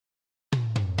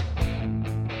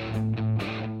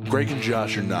Greg and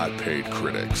Josh are not paid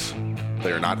critics.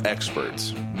 They are not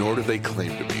experts, nor do they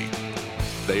claim to be.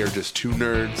 They are just two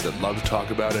nerds that love to talk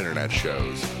about internet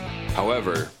shows.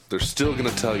 However, they're still going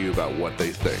to tell you about what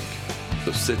they think.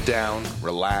 So sit down,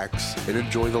 relax, and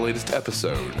enjoy the latest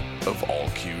episode of All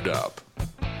Queued Up.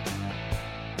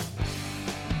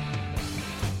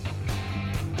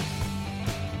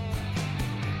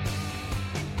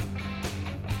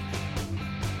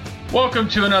 Welcome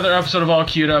to another episode of All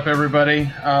Queued Up,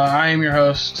 everybody. I am your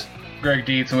host, Greg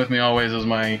Dietz, and with me always is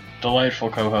my delightful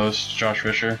co-host, Josh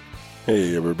Fisher.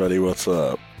 Hey, everybody, what's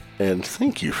up? And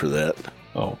thank you for that.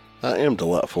 Oh. I am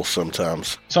delightful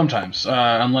sometimes. Sometimes,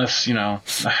 unless,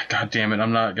 God damn it,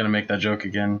 I'm not going to make that joke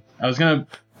again. I was going to...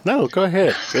 No, go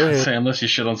ahead. Say unless you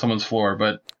shit on someone's floor,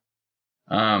 but...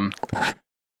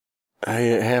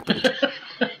 It happened.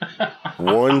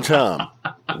 One time.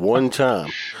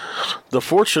 The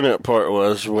fortunate part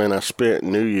was when I spent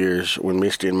New Year's, when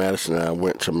Misty and Madison and I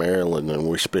went to Maryland, and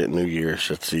we spent New Year's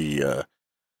at the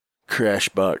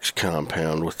Crashbox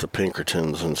compound with the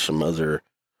Pinkertons and some other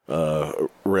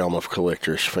Realm of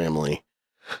Collectors family.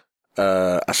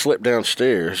 I slipped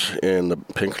downstairs in the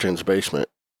Pinkertons' basement,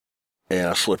 and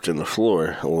I slipped in the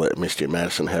floor and let Misty and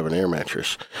Madison have an air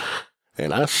mattress.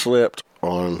 And I slept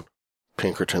on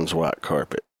Pinkerton's white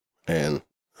carpet. And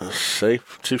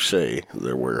safe to say,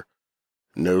 there were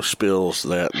no spills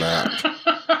that night.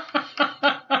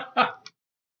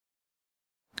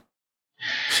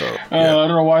 So, yeah. I don't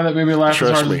know why that made me laugh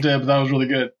as hard as it did, but that was really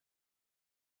good.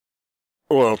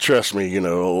 Well, trust me,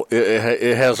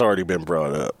 it has already been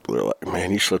brought up. They're like,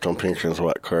 man, you slept on Pinkerton's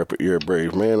white carpet. You're a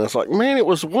brave man. I was like, man, it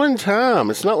was one time.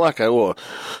 It's not like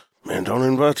man, don't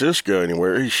invite this guy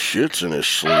anywhere. He shits in his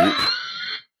sleep.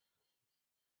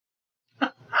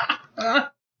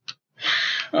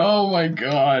 Oh my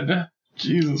God.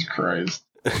 Jesus Christ.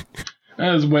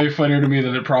 That is way funnier to me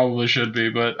than it probably should be,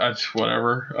 but that's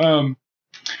whatever.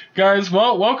 Guys,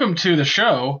 well, welcome to the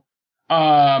show.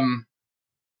 Welcome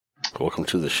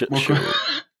to the shit show.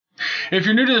 If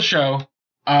you're new to the show,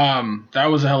 that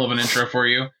was a hell of an intro for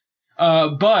you.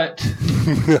 But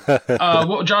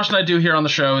what Josh and I do here on the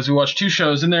show is we watch two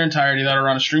shows in their entirety that are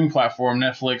on a streaming platform,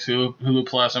 Netflix, Hulu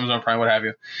Plus, Amazon Prime, what have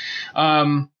you.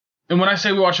 And when I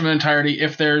say we watch them in entirety,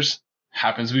 if there's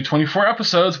happens to be 24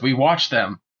 episodes, we watch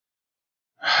them.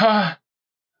 But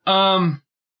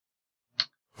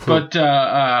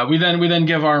we then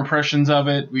give our impressions of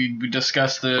it. We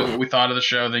discuss what we thought of the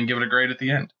show, then give it a grade at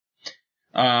the end.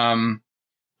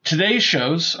 Today's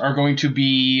shows are going to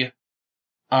be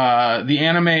the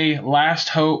anime Last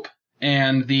Hope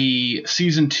and the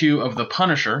season 2 of The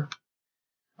Punisher.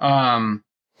 And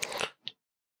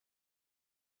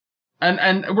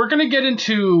we're going to get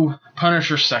into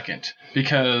Punisher second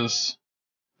because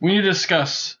we need to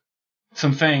discuss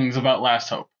some things about Last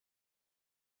Hope.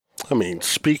 I mean,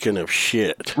 speaking of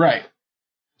shit. Right.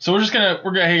 So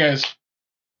hey guys,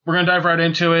 we're gonna dive right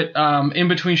into it. In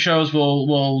between shows,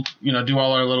 we'll do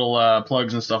all our little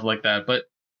plugs and stuff like that. But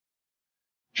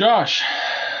Josh,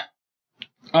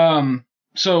 Article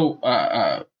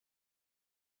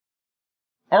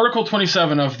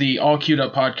 27 of the All Queued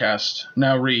Up podcast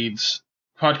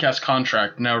podcast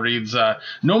contract now reads,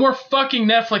 no more fucking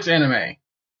Netflix anime.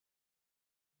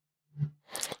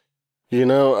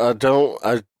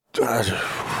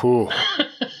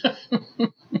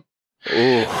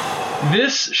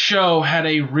 This show had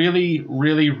a really,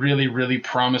 really, really, really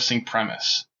promising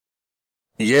premise.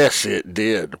 Yes, it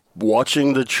did.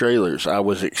 Watching the trailers, I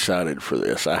was excited for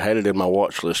this. I had it in my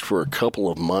watch list for a couple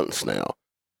of months now.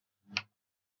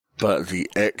 But the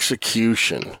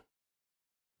execution...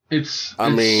 It's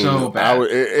so bad.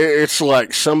 It's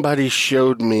like somebody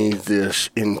showed me this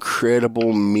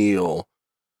incredible meal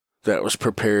that was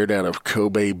prepared out of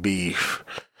Kobe beef.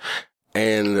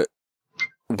 And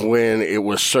when it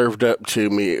was served up to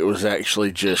me, it was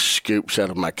actually just scoops out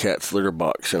of my cat's litter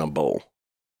box in a bowl.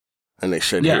 And they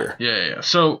said, here. Yeah.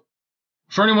 So,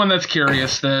 for anyone that's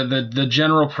curious, the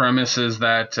general premise is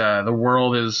that the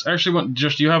world is... Actually, do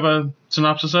you have a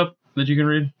synopsis up that you can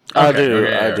read?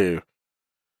 Okay, I do.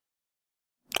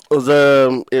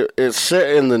 It's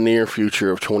set in the near future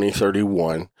of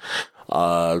 2031.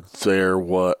 The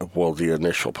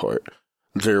initial part.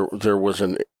 There was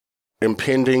an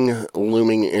impending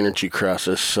looming energy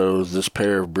crisis, so this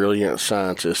pair of brilliant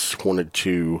scientists wanted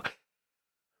to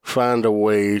find a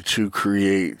way to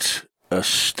create a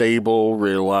stable,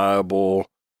 reliable,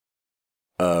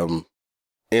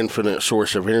 infinite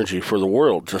source of energy for the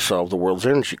world to solve the world's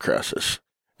energy crisis.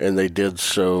 And they did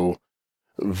so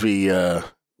via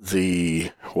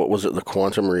the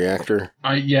quantum reactor?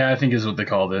 I think is what they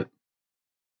called it.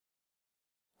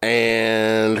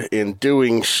 And in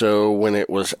doing so, when it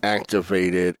was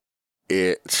activated,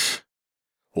 it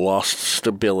lost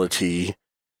stability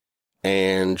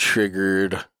and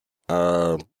triggered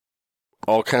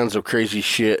all kinds of crazy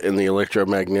shit in the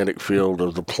electromagnetic field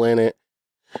of the planet.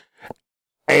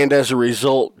 And as a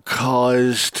result,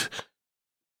 caused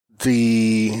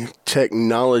the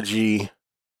technology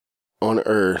on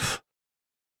Earth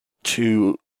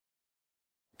to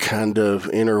kind of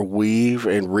interweave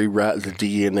and rewrite the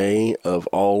DNA of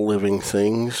all living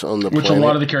things on the planet. Which a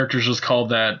lot of the characters just called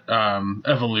that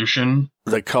evolution.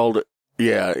 They called it,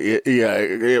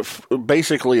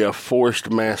 basically a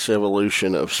forced mass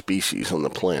evolution of species on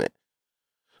the planet.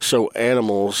 So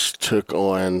animals took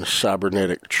on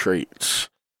cybernetic traits,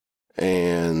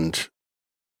 and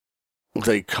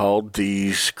they called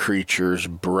these creatures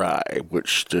Bri,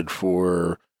 which stood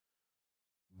for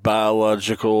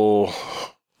biological...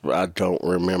 I don't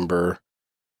remember.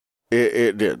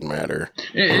 It didn't matter.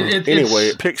 Anyway,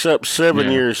 it picks up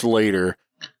 7 years later.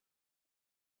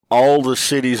 All the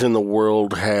cities in the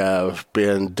world have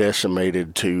been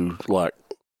decimated to, like,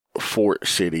 fort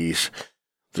cities.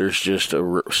 There's just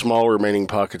small remaining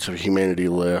pockets of humanity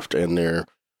left, and they're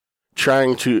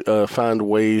trying to find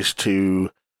ways to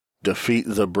defeat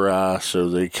the Bri so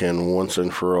they can once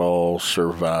and for all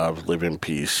survive, live in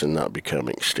peace, and not become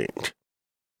extinct.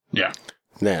 Yeah.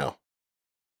 Now,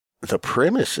 the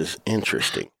premise is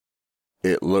interesting.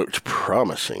 It looked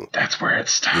promising. That's where it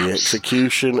stops. The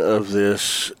execution of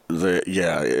this, it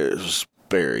was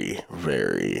very,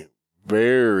 very,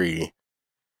 very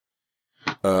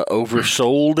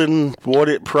oversold in what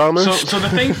it promised. So the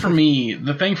thing for me,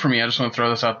 I just want to throw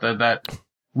this out there, that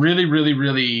really, really,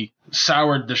 really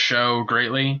soured the show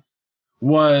greatly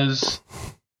was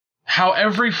how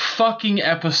every fucking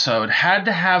episode had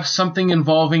to have something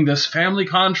involving this family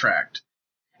contract.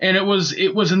 And it was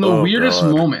in the weirdest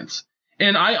moments.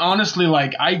 And I honestly,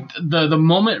 the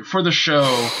moment for the show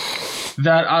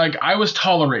that I was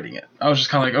tolerating it. I was just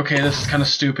kind of like, okay, this is kind of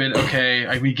stupid.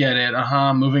 Okay, we get it.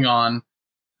 Moving on.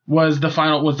 Was the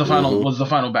final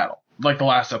battle, like the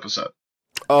last episode.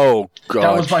 Oh god.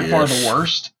 That was by far the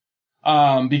worst.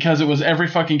 Because it was every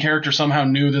fucking character somehow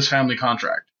knew this family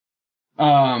contract.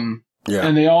 And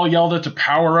they all yelled it to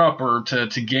power up or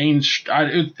to gain.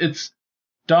 It's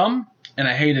dumb, and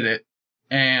I hated it.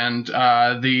 And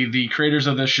the creators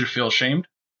of this should feel ashamed.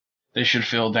 They should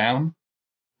feel down.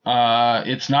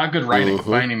 It's not good writing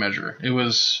by any measure. It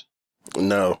was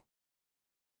no.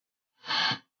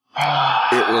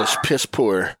 It was piss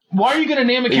poor. Why are you gonna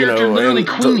name a character literally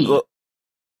Queenie?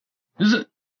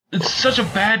 It's such a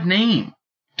bad name.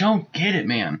 Don't get it,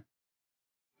 man.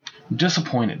 I'm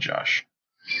disappointed, Josh.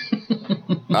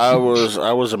 I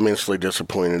was immensely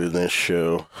disappointed in this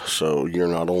show, so you're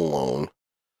not alone.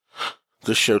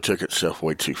 This show took itself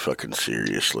way too fucking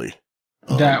seriously.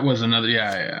 That was another,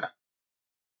 yeah.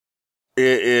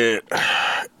 It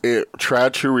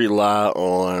tried to rely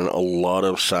on a lot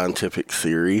of scientific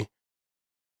theory,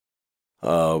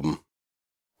 and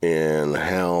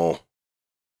how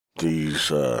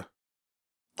these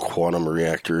quantum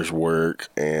reactors work,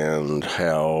 and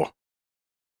how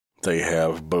they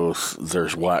have both,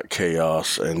 there's white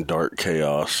chaos and dark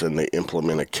chaos, and they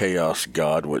implement a chaos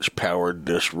god which powered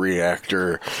this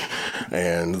reactor,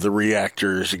 and the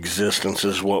reactor's existence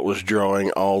is what was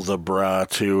drawing all the Bri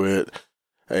to it.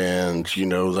 And,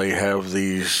 they have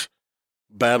these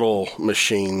battle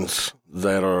machines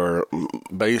that are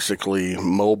basically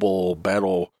mobile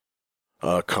battle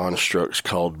constructs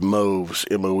called MOVs,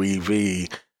 M-O-E-V.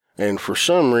 And for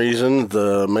some reason,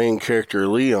 the main character,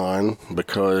 Leon,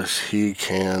 because he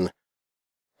can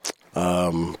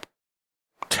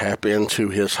tap into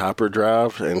his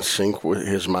hyperdrive and sync with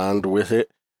his mind with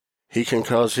it, he can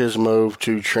cause his MOV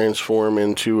to transform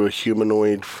into a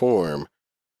humanoid form.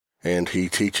 And he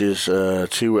teaches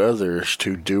 2 others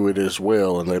to do it as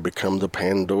well, and they become the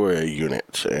Pandora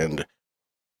units. And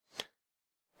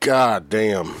god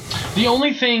damn. The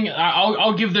only thing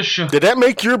I'll give this show. Did that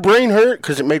make your brain hurt?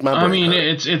 Because it made my brain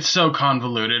hurt. it's so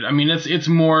convoluted. I mean, it's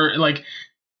more like,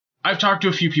 I've talked to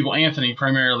a few people, Anthony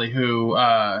primarily, who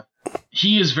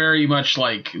he is very much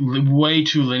like way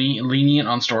too lenient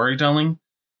on storytelling.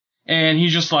 And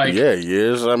he's just like... Yeah, he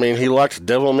is. I mean, he likes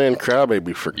Devilman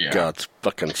Crybaby, for God's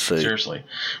fucking sake. Seriously.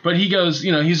 But he goes,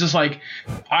 he's just like,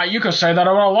 you could say that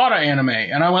about a lot of anime.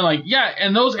 And I went like, yeah,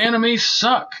 and those animes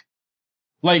suck.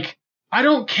 Like, I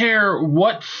don't care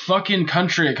what fucking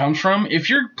country it comes from. If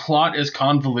your plot is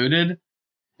convoluted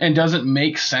and doesn't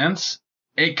make sense,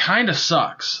 it kind of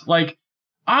sucks. Like,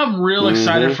 I'm real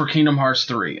excited for Kingdom Hearts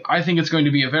 3. I think it's going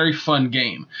to be a very fun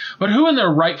game. But who in their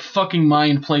right fucking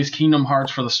mind plays Kingdom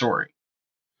Hearts for the story?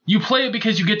 You play it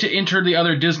because you get to enter the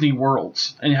other Disney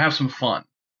worlds and have some fun.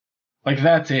 Like,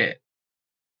 that's it.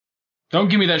 Don't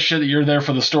give me that shit that you're there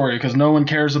for the story, because no one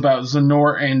cares about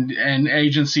Xehanort and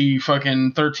Agency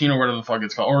fucking 13 or whatever the fuck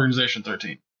it's called, Organization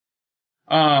 13.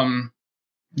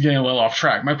 Getting a little off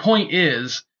track. My point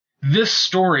is, this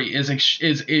story is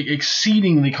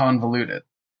exceedingly convoluted.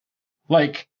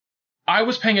 Like, I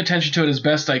was paying attention to it as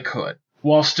best I could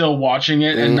while still watching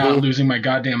it and not losing my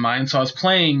goddamn mind. So I was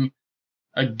playing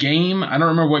a game. I don't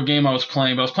remember what game I was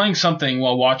playing, but I was playing something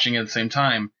while watching it at the same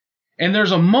time. And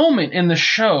there's a moment in the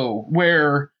show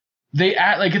where they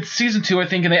add, like, it's season 2, I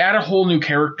think, and they add a whole new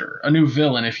character, a new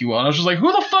villain, if you will. And I was just like,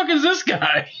 who the fuck is this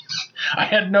guy? I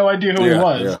had no idea who he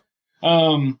was.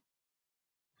 Yeah.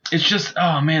 It's just,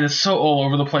 oh man, it's so all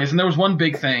over the place. And there was one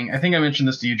big thing. I think I mentioned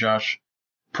this to you, Josh,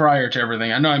 prior to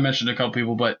everything. I know I mentioned it to a couple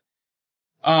people, but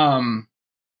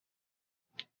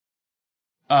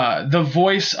the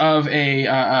voice of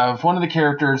of one of the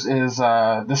characters is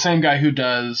the same guy who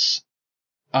does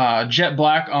Jet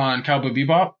Black on Cowboy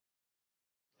Bebop.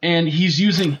 And he's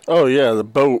using... Oh, yeah, the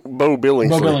Bo Billingsley.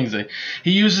 Bo Billingsley.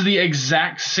 He uses the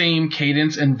exact same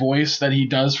cadence and voice that he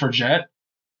does for Jet.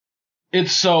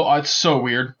 It's so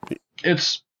weird.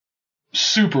 It's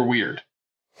super weird.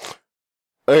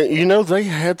 They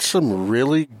had some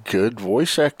really good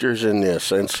voice actors in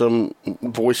this, and some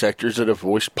voice actors that have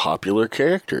voiced popular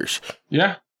characters.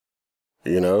 Yeah.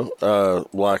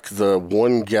 Like the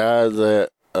one guy that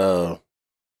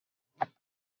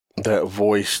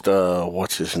voiced,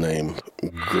 what's his name?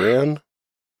 Gren?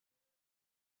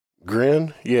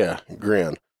 Yeah,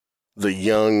 Gren. The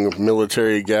young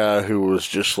military guy who was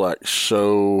just like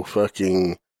so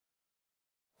fucking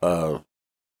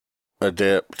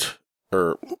adept,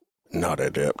 or not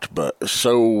adept, but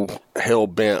so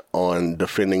hell-bent on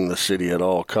defending the city at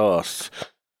all costs.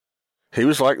 He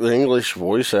was like the English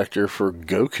voice actor for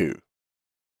Goku.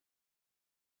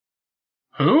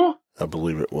 Who? I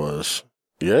believe it was.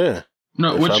 Yeah.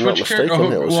 No, if which character?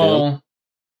 Well,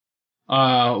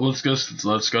 let's go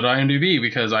to IMDb,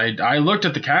 because I looked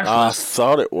at the cast list. I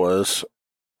thought it was.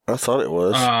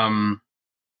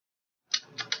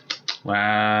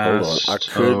 Last. Hold on. I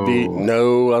could be.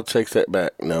 No, I'll take that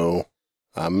back. No,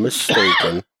 I'm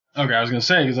mistaken. Okay, I was gonna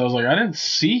say, because I was like, I didn't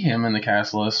see him in the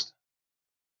cast list.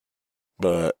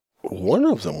 But one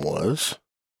of them was.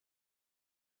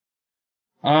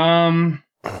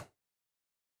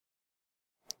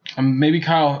 Maybe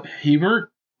Kyle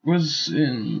Hebert was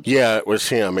in... Yeah, it was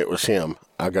him.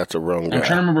 I got the wrong guy. I'm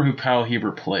trying to remember who Kyle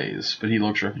Hebert plays, but he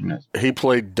looks recognizable. He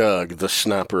played Doug, the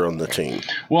sniper on the team.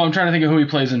 Well, I'm trying to think of who he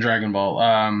plays in Dragon Ball.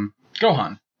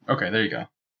 Gohan. Okay, there you go.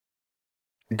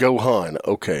 Gohan,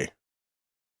 okay.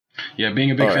 Yeah,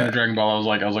 being a big fan of Dragon Ball, I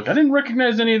was like, I didn't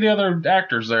recognize any of the other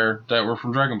actors there that were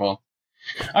from Dragon Ball.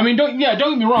 I mean, don't get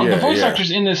me wrong. The voice actors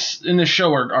in this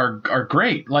show are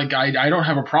great. Like, I don't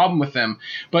have a problem with them.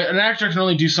 But an actor can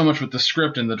only do so much with the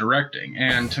script and the directing.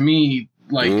 And to me,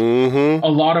 like, a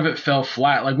lot of it fell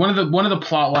flat. Like, one of the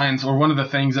plot lines, or one of the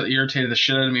things that irritated the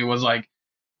shit out of me, was like,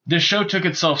 this show took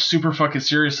itself super fucking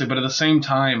seriously, but at the same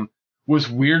time was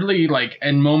weirdly, like,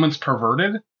 in moments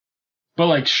perverted, but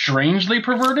like strangely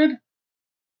perverted.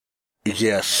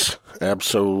 Yes,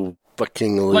 absolutely.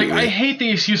 Like, I hate the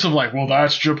excuse of like, well,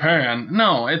 that's Japan.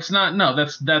 No, it's not. No,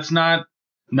 that's not.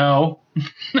 No.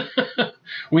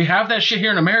 We have that shit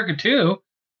here in America too.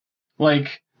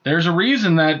 Like, there's a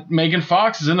reason that Megan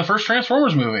Fox is in the first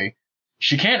Transformers movie.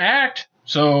 She can't act,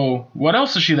 so what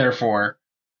else is she there for?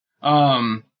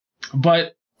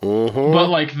 But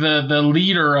like the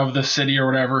leader of the city or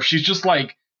whatever, she's just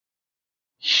like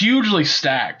hugely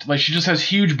stacked. Like, she just has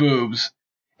huge boobs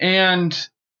and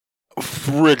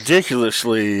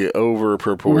ridiculously over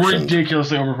proportioned.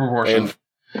 And,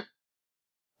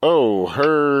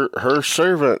 her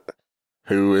servant,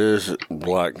 who is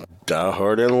like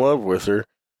diehard in love with her,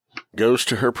 goes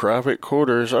to her private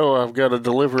quarters. Oh, I've got to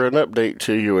deliver an update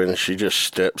to you, and she just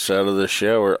steps out of the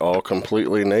shower all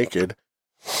completely naked.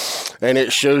 And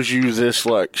it shows you this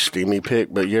like steamy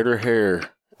pic, but yet her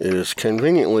hair is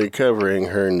conveniently covering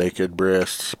her naked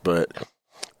breasts, but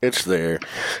it's there.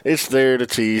 It's there to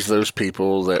tease those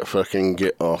people that fucking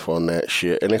get off on that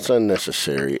shit, and it's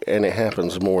unnecessary, and it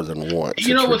happens more than once.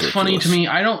 You know what's funny to me?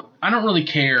 I don't really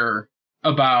care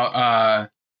about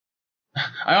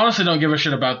I honestly don't give a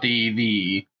shit about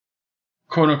the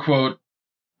quote unquote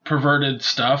perverted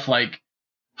stuff. Like,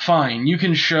 fine, you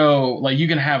can show, like, you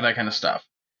can have that kind of stuff.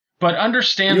 But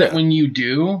understand that when you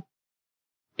do,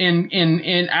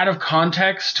 in out of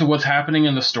context to what's happening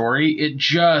in the story, it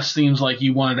just seems like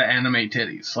you wanted to animate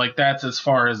titties. Like, that's as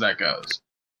far as that goes.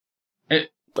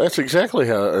 That's exactly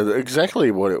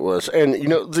what it was. And, you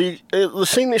know, the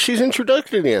scene that she's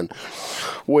introduced in,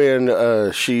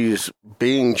 when she's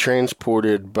being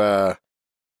transported by,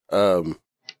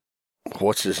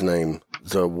 what's his name?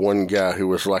 The one guy who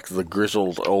was like the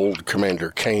grizzled old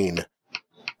Commander Kane.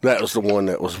 That was the one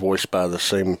that was voiced by the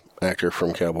same actor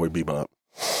from Cowboy Bebop.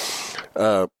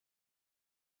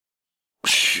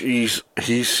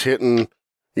 He's hitting,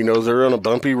 you know, they're on a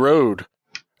bumpy road.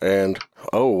 And,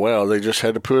 oh, wow, they just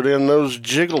had to put in those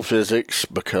jiggle physics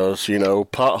because, you know,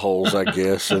 potholes, I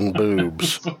guess, and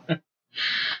boobs.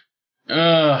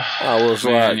 I was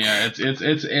man, like... Yeah,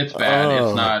 it's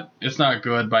bad. It's not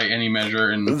good by any measure.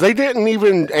 And they didn't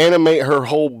even animate her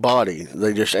whole body.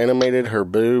 They just animated her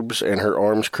boobs and her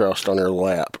arms crossed on her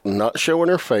lap. Not showing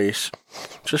her face,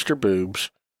 just her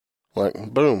boobs.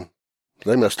 Like, boom.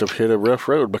 They must have hit a rough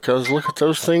road because look at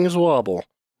those things wobble.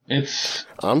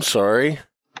 I'm sorry.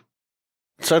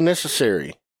 It's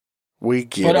unnecessary. We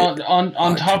get it. But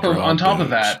on top of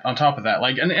that,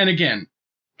 like, and again,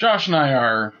 Josh and I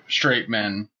are straight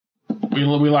men. We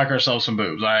like ourselves some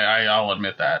boobs. I'll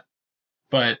admit that.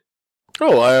 But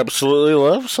I absolutely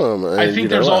love some. And, I think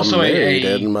there's also I'm married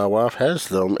and my wife has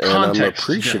them, and I'm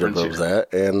appreciative of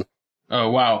that. And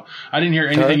oh wow, I didn't hear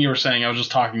anything you were saying. I was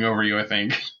just talking over you, I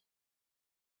think.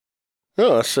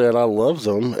 No, I said I love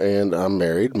them, and I'm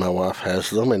married. My wife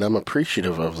has them, and I'm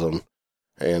appreciative of them.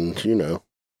 And, you know,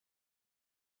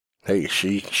 hey,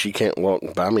 she can't walk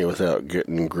by me without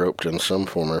getting groped in some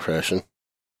form or fashion.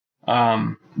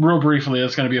 Real briefly,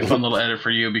 it's going to be a fun little edit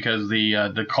for you because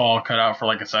the call cut out for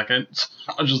like a second. So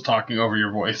I was just talking over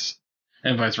your voice,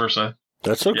 and vice versa.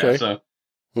 That's okay. Yeah,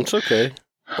 it's okay.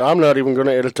 I'm not even going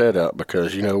to edit that out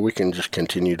because, you know, we can just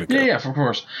continue to go. Yeah, of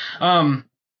course.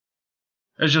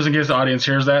 It's just in case the audience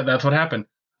hears that. That's what happened.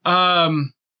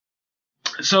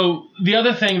 So the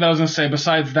other thing that I was going to say,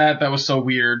 besides that was so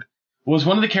weird, was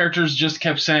one of the characters just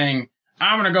kept saying,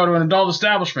 I'm going to go to an adult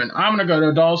establishment. I'm going to go to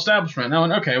an adult establishment. And I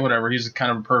went, okay, whatever. He's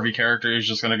kind of a pervy character. He's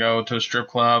just going to go to a strip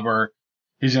club, or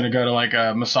he's going to go to like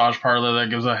a massage parlor that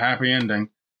gives a happy ending,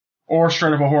 or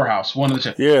straight up a whorehouse. One of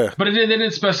the two. Yeah. But they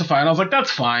didn't specify. And I was like,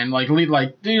 that's fine. Like you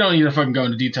don't need to fucking go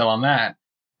into detail on that.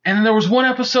 And then there was one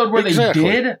episode where they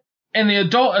did, and the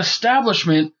adult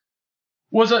establishment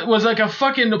was like a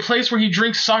fucking place where he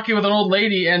drinks sake with an old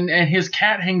lady and his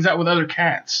cat hangs out with other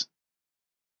cats.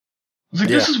 I was like,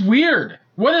 This is weird.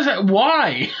 What is that?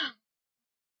 Why?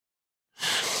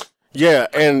 Yeah,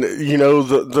 and, you know,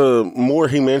 the more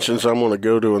he mentions I'm going to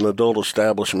go to an adult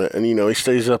establishment, and, you know, he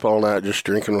stays up all night just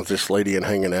drinking with this lady and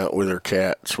hanging out with her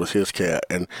cats, with his cat.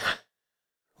 And,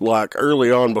 like, early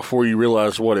on, before you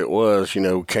realize what it was, you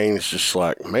know, Kane's just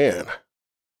like, man,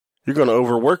 you're going to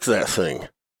overwork that thing.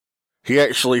 He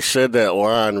actually said that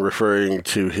line referring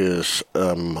to his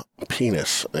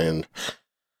penis, and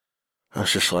I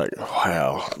was just like,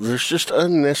 wow, there's just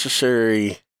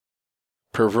unnecessary,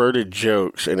 perverted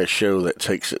jokes in a show that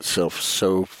takes itself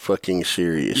so fucking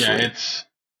seriously. Yeah,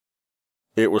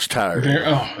 it was tiring.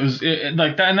 It was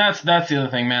like that, and that's the other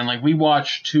thing, man. Like, we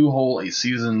watched 2 whole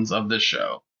seasons of this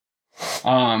show.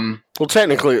 Well,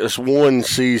 technically, it was one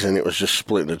season. It was just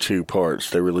split into 2 parts.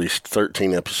 They released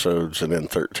 13 episodes and then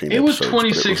 13 episodes. It was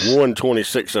 26. It was one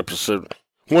 26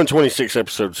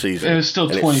 episode season. It was still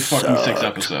 26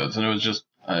 episodes, and it was just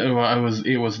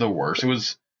it was the worst. It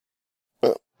was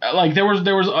like there was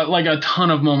like a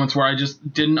ton of moments where I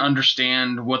just didn't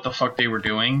understand what the fuck they were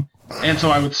doing, and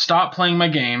so I would stop playing my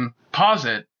game, pause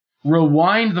it,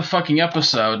 rewind the fucking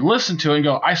episode, listen to it, and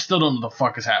go, I still don't know what the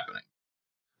fuck is happening.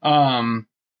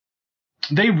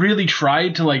 They really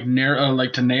tried to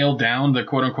to nail down the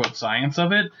quote unquote science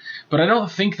of it, but I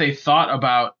don't think they thought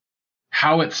about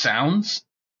how it sounds,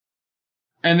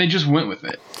 and they just went with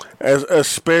it.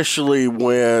 Especially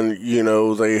when, you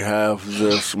know, they have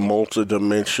this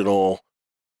multidimensional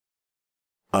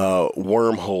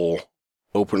wormhole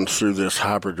open through this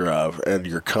hyperdrive, and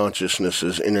your consciousness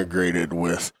is integrated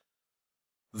with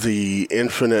the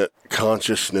infinite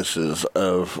consciousnesses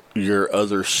of your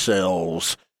other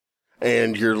selves,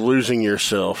 and you're losing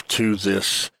yourself to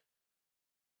this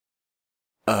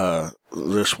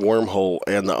wormhole,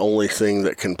 and the only thing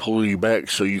that can pull you back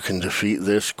so you can defeat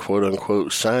this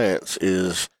quote-unquote science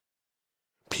is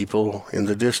people in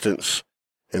the distance,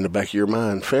 in the back of your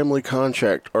mind. Family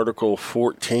Contract Article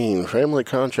 14, Family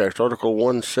Contract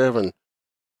Article 17,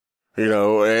 you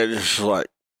know, and it's like,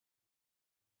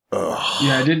 ugh.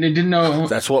 Yeah, I didn't know.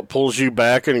 That's what pulls you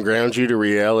back and grounds you to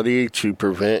reality to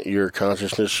prevent your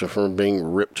consciousness from being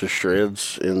ripped to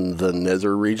shreds in the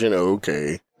nether region.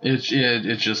 Okay. It's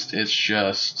just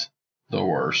the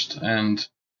worst. And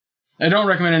I don't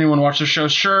recommend anyone watch the show.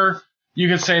 Sure, you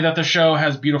could say that the show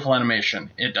has beautiful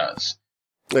animation. It does.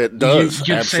 It does.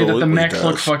 You could say that the mechs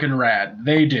look fucking rad.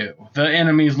 They do. The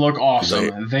enemies look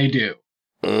awesome. They do.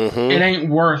 Mm-hmm. It ain't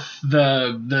worth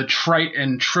the trite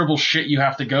and trivial shit you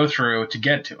have to go through to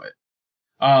get to it.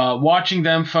 Watching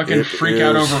them fucking freak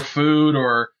out over food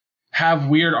or have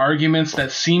weird arguments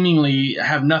that seemingly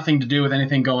have nothing to do with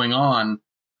anything going on,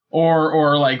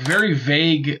 or like very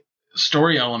vague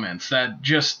story elements that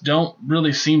just don't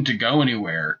really seem to go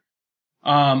anywhere.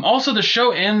 Also, the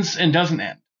show ends and doesn't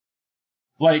end.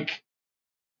 Like,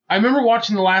 I remember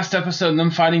watching the last episode and them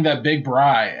fighting that big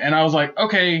Bry, and I was like,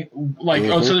 okay, like,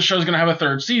 oh, so the show's gonna have a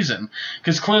third season,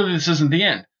 because clearly this isn't the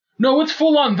end. No, it's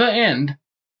full on the end,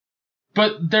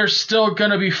 but they're still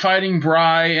gonna be fighting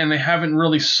Bry, and they haven't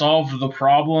really solved the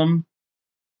problem.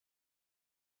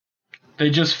 They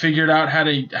just figured out how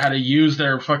to use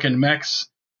their fucking mechs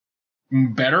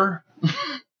better.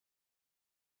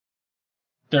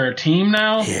 They're a team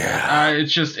now. Yeah.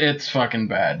 It's fucking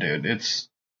bad, dude. It's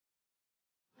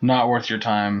not worth your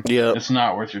time. Yeah. It's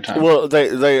not worth your time. Well,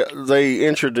 they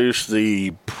introduced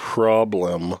the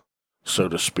problem, so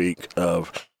to speak,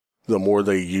 of the more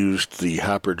they used the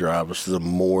hyperdrives, the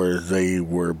more they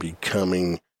were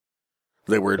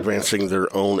advancing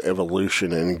their own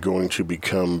evolution and going to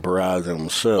become Bry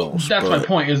themselves. That's my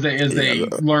point. They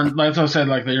learned. That's what I said.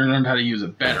 Like, they learned how to use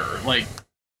it better. Like,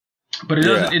 but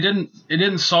it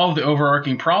didn't solve the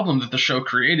overarching problem that the show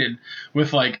created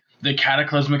with, like, the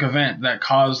cataclysmic event that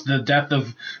caused the death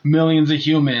of millions of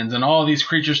humans and all of these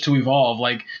creatures to evolve.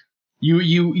 Like,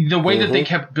 the way that they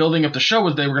kept building up the show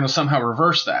was they were going to somehow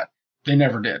reverse that. They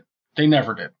never did.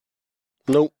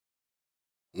 Nope.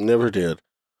 Never did.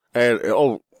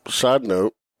 And, side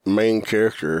note, main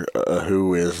character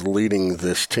who is leading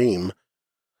this team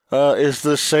is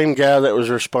the same guy that was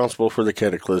responsible for the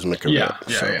cataclysmic event.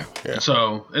 Yeah.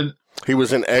 So he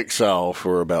was in exile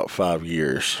for about 5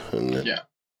 years. And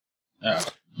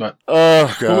but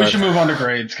oh, God. But we should move on to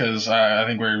grades, because I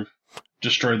think we've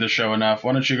destroyed this show enough.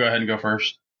 Why don't you go ahead and go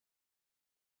first?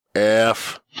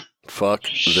 Fuck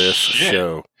this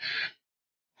show.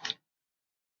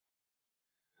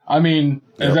 I mean,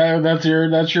 that's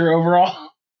your overall?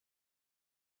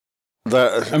 If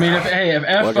F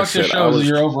fuck this show is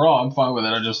your overall, I'm fine with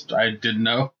it. I didn't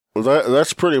know.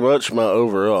 That's pretty much my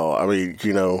overall. I mean,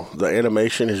 the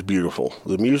animation is beautiful.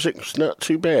 The music's not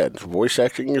too bad. The voice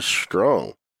acting is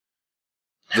strong.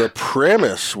 The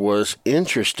premise was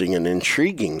interesting and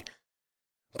intriguing,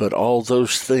 but all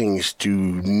those things do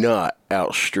not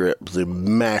outstrip the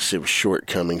massive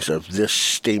shortcomings of this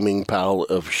steaming pile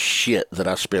of shit that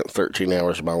I spent 13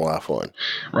 hours of my life on.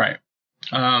 Right.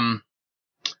 I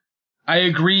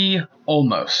agree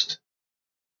almost.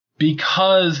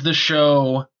 Because the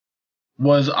show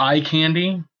was eye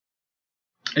candy,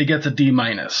 it gets a D-.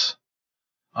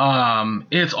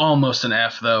 It's almost an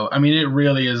F, though. I mean, it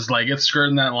really is, like, it's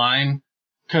skirting that line,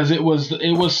 because it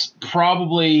was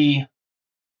probably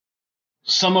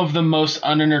some of the most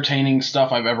unentertaining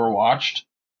stuff I've ever watched,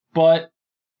 but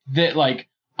that, like,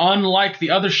 unlike the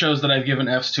other shows that I've given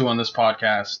Fs to on this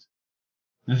podcast,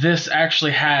 this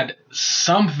actually had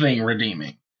something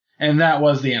redeeming, and that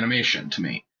was the animation to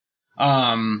me,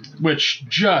 which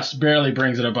just barely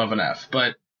brings it above an F.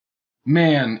 But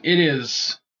man, it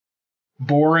is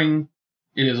boring,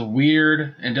 it is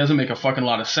weird, and doesn't make a fucking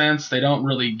lot of sense. They don't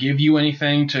really give you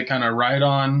anything to kind of ride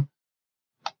on.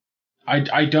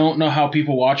 I don't know how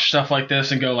people watch stuff like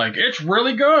this and go like, it's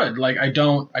really good. Like, I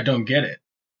don't get it.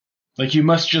 Like, you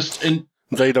must just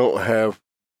they don't have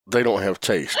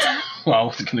taste. Well, I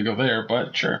wasn't gonna go there,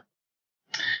 but sure.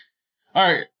 All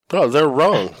right. Oh, they're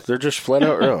wrong. They're just flat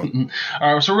out wrong.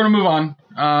 All right, so we're gonna move on.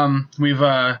 We've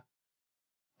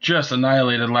just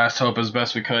annihilated Last Hope as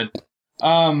best we could.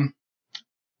 Before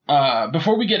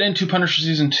we get into Punisher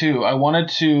Season 2, I wanted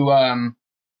to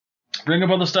bring up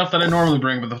all the stuff that I normally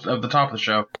bring at the top of the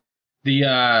show. The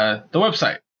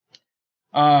website.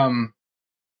 I'm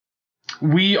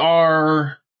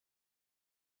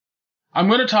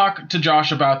going to talk to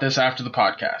Josh about this after the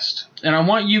podcast. And I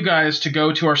want you guys to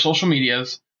go to our social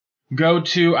medias, go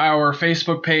to our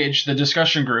Facebook page, the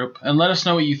discussion group, and let us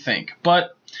know what you think.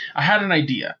 But I had an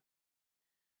idea.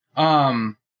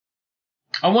 I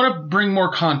want to bring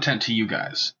more content to you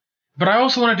guys. But I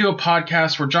also want to do a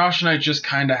podcast where Josh and I just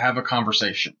kind of have a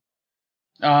conversation.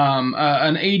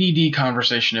 An ADD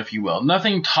conversation, if you will.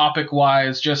 Nothing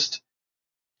topic-wise, just,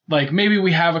 like, maybe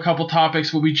we have a couple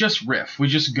topics, but we just riff. We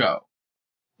just go.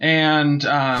 And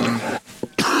if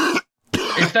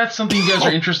that's something you guys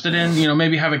are interested in,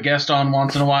 maybe have a guest on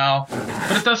once in a while.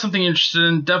 But if that's something you're interested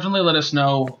in, definitely let us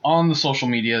know on the social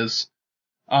medias.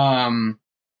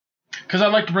 I'd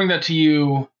like to bring that to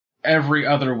you every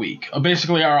other week.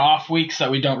 Basically, our off weeks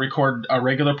that we don't record a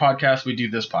regular podcast, we do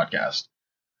this podcast.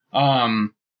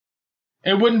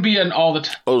 It wouldn't be an all the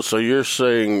time. Oh, so you're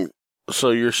saying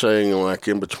like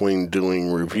in between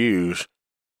doing reviews,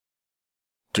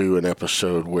 do an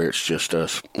episode where it's just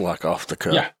us like off the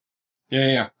cuff.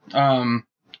 Yeah.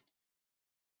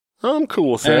 I'm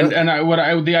cool with that.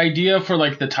 And the idea for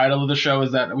like the title of the show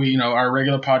is that we, our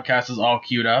regular podcast is all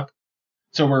queued up.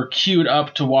 So we're queued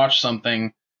up to watch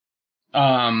something.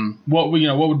 What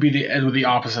would be the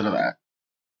opposite of that?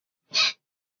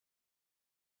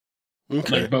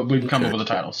 Okay. But we've come up with a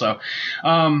title. So,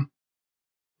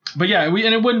 but yeah, and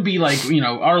it wouldn't be like,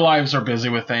 our lives are busy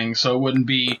with things. So it wouldn't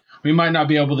be, we might not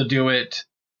be able to do it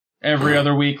every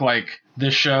other week like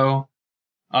this show.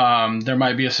 There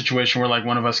might be a situation where like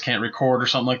one of us can't record or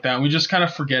something like that. And we just kind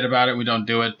of forget about it. We don't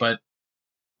do it, but,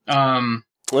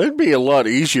 it'd be a lot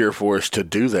easier for us to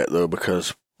do that though,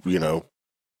 because, we're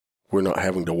not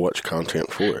having to watch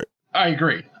content for it. I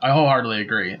agree. I wholeheartedly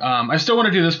agree. I still want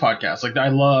to do this podcast. Like I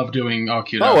love doing All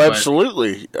Queued Up. Oh,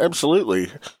 absolutely.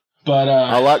 Absolutely. But,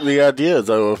 I like the idea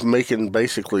though of making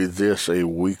basically this a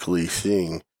weekly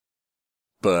thing,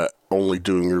 but only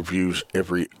doing reviews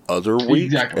every other week.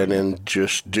 Exactly. And then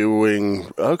just doing,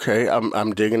 okay,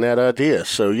 I'm digging that idea.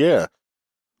 So yeah,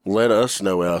 let us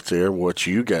know out there what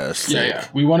you guys think. Yeah.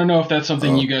 We want to know if that's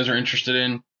something you guys are interested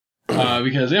in.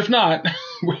 Because if not,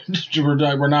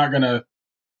 we're not going to.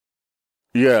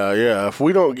 Yeah. If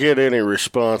we don't get any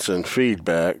response and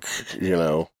feedback,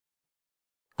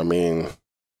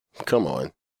 come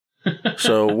on.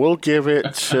 So we'll give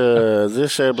it,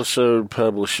 this episode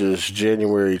publishes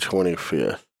January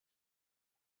 25th.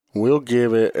 We'll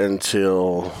give it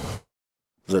until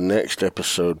the next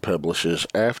episode publishes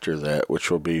after that,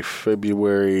 which will be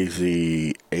February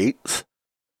the 8th.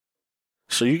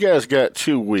 So you guys got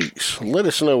 2 weeks. Let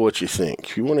us know what you think.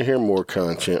 If you want to hear more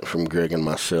content from Greg and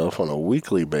myself on a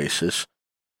weekly basis,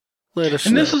 let us know.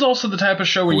 And this is also the type of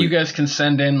show where you guys can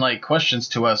send in like questions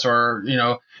to us or,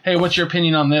 hey, what's your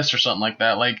opinion on this or something like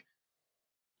that. Like,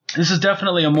 this is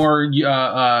definitely a more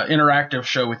interactive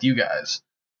show with you guys.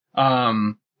 I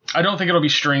don't think it'll be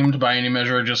streamed by any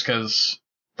measure just because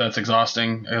that's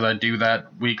exhausting because I do that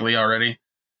weekly already.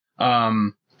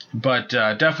 But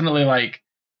definitely like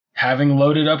having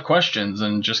loaded up questions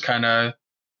and just kind of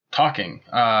talking.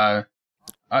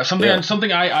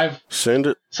 Something I've send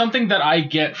it. Something that I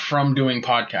get from doing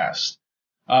podcasts,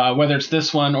 whether it's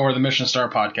this one or the Mission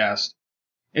Start podcast,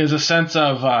 is a sense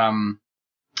of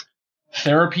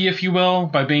therapy, if you will,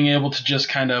 by being able to just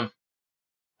kind of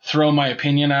throw my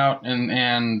opinion out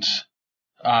and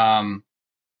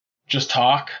just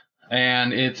talk.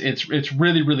 And it's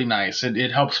really, really nice.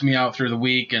 It helps me out through the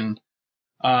week. And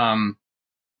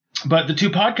but the 2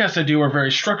 podcasts I do are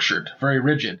very structured, very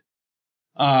rigid.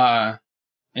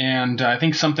 And I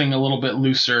think something a little bit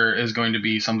looser is going to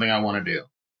be something I want to do.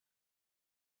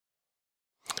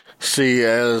 See,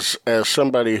 as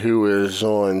somebody who is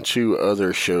on 2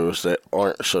 other shows that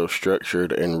aren't so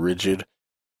structured and rigid,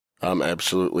 I'm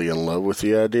absolutely in love with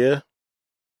the idea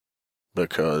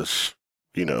because,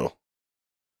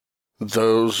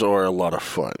 those are a lot of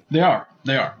fun. They are.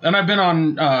 And I've been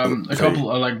on a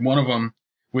couple, like one of them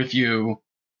with you.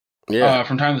 Yeah.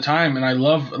 From time to time, and I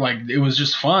love, like, it was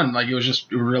just fun. Like, it was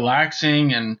just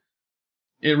relaxing, and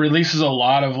it releases a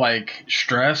lot of, like,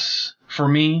 stress for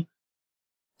me.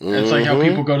 Mm-hmm. It's like how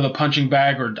people go to the punching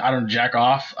bag or, jack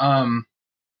off. I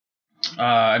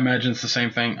imagine it's the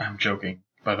same thing. I'm joking,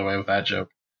 by the way, with that joke.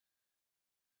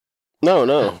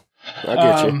 No. I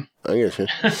get you.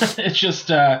 It's just,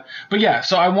 but yeah,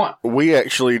 so we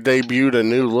actually debuted a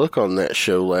new look on that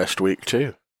show last week,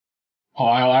 too. Oh,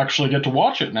 I'll actually get to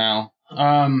watch it now.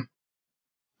 I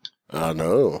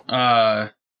know.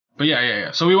 But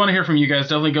yeah. So we want to hear from you guys.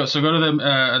 Definitely go to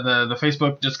the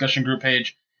Facebook discussion group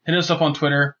page. Hit us up on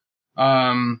Twitter.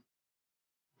 Go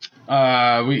to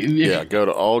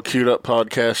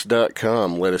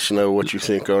allqueueduppodcast.com. Let us know what you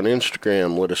think on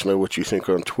Instagram. Let us know what you think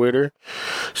on Twitter.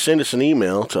 Send us an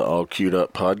email to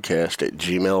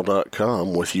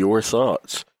allqueueduppodcast@gmail.com with your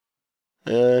thoughts.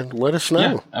 And let us know.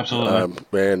 Yeah,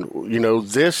 absolutely. And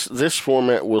this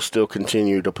format will still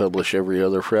continue to publish every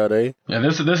other Friday. Yeah,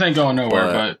 this ain't going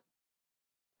nowhere, but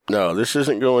no, this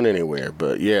isn't going anywhere.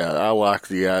 But yeah, I like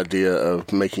the idea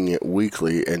of making it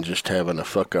weekly and just having a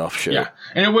fuck off show. Yeah,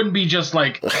 and it wouldn't be just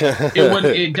like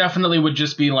it definitely would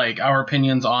just be like our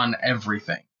opinions on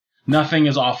everything. Nothing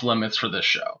is off limits for this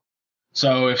show.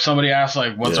 So if somebody asks,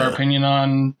 like, what's our opinion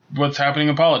on what's happening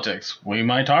in politics, we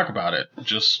might talk about it.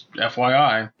 Just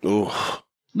FYI. Ooh.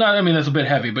 No, I mean, that's a bit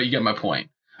heavy, but you get my point.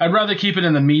 I'd rather keep it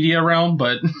in the media realm,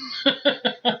 but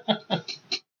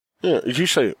Yeah, did you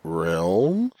say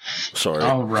realm? Sorry.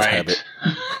 all right. Habit.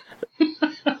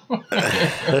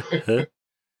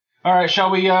 All right,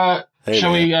 shall we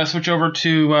Hey, switch over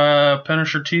to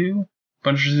Punisher 2?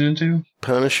 Punisher Season 2?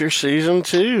 Punisher Season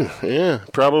 2. Yeah,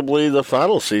 probably the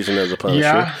final season of the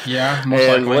Punisher. Yeah, most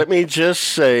And likely. let me just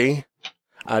say,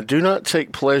 I do not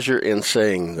take pleasure in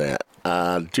saying that.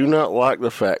 I do not like the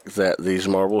fact that these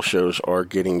Marvel shows are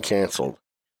getting canceled.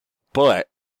 But,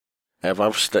 as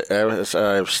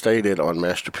I've stated on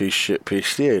Masterpiece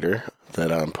Shitpiece Theater,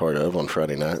 that I'm part of on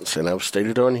Friday nights, and I've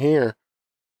stated on here,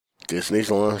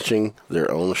 Disney's launching their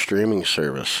own streaming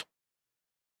service.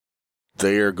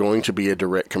 They are going to be a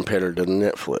direct competitor to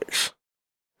Netflix.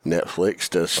 Netflix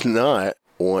does not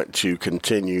want to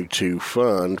continue to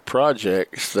fund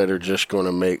projects that are just going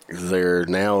to make their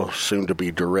now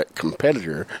soon-to-be direct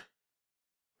competitor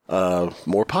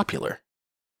more popular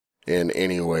in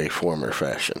any way, form, or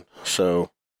fashion. So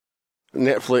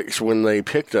Netflix, when they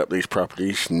picked up these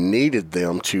properties, needed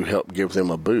them to help give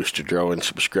them a boost to draw in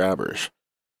subscribers.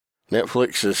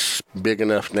 Netflix is big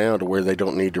enough now to where they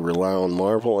don't need to rely on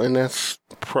Marvel, and that's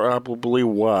probably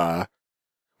why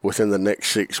within the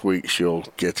next 6 weeks you'll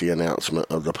get the announcement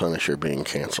of The Punisher being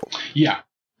canceled. Yeah.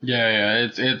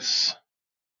 It's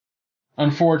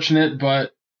unfortunate,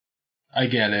 but I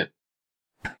get it.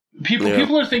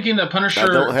 People are thinking that Punisher. I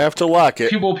don't have to like it.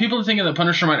 People are thinking that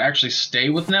Punisher might actually stay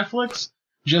with Netflix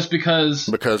just because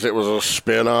Because it was a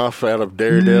spin-off out of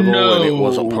Daredevil and it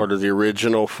wasn't part of the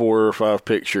original 4 or 5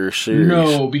 picture series.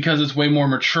 No, because it's way more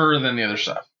mature than the other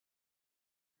stuff.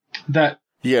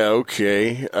 Yeah,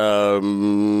 okay.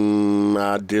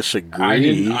 I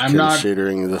disagree,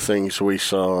 considering the things we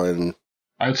saw. And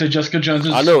I would say Jessica Jones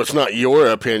is... I know it's not your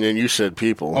opinion. You said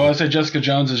people. Oh, I would say Jessica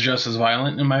Jones is just as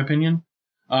violent, in my opinion.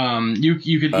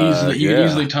 You could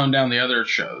easily tone down the other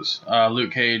shows.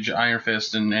 Luke Cage, Iron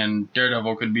Fist, and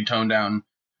Daredevil could be toned down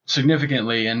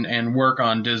significantly and work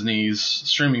on Disney's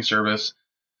streaming service.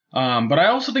 But I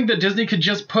also think that Disney could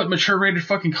just put mature-rated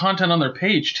fucking content on their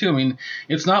page, too. I mean,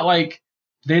 it's not like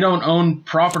they don't own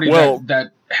property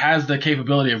that has the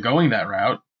capability of going that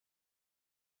route.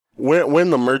 When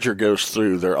the merger goes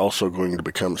through, they're also going to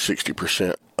become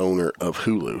 60% owner of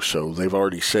Hulu. So they've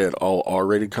already said all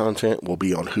R-rated content will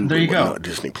be on Hulu, there you go. Not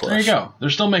Disney Plus. There you go. They're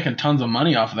still making tons of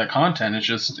money off of that content. It's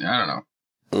just, I don't know.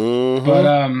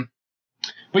 Mm-hmm.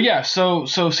 But yeah, so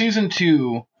season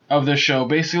 2 of this show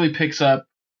basically picks up,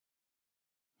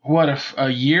 a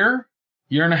year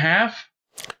and a half?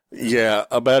 Yeah,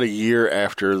 about a year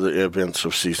after the events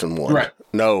of season 1. Right.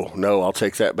 No, I'll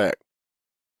take that back.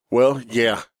 Well,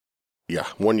 yeah,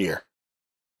 1 year.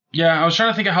 Yeah, I was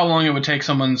trying to think of how long it would take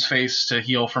someone's face to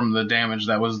heal from the damage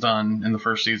that was done in the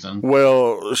first season.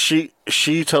 Well, she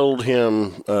told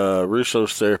him,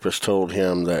 Russo's therapist told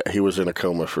him that he was in a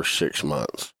coma for 6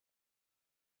 months.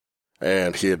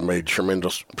 And he had made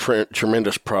tremendous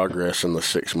progress in the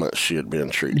 6 months she had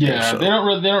been treated. Yeah, so. they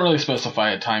don't really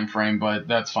specify a time frame, but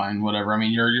that's fine, whatever. I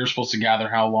mean, you're supposed to gather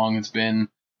how long it's been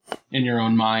in your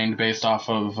own mind based off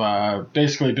of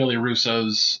basically Billy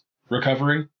Russo's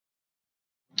recovery.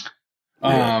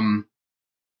 Yeah.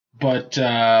 But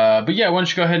yeah, why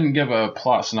don't you go ahead and give a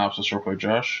plot synopsis real quick,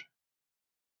 Josh?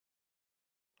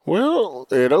 Well,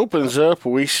 it opens up.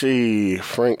 We see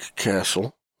Frank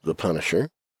Castle, the Punisher.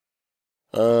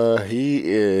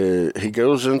 He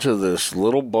goes into this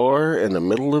little bar in the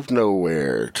middle of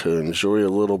nowhere to enjoy a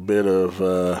little bit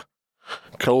of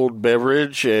cold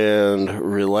beverage and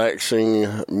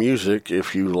relaxing music,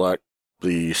 if you like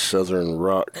the southern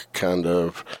rock kind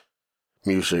of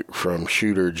music from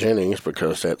Shooter Jennings,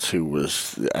 because that's who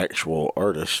was the actual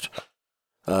artist.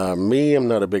 Me, I'm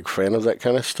not a big fan of that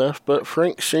kind of stuff, but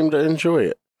Frank seemed to enjoy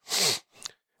it.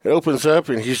 It opens up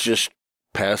and he's just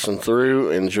passing through,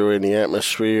 enjoying the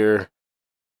atmosphere,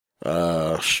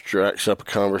 strikes up a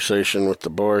conversation with the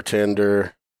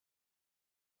bartender,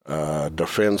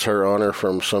 defends her honor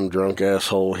from some drunk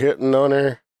asshole hitting on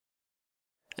her,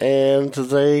 and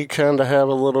they kind of have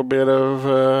a little bit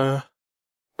of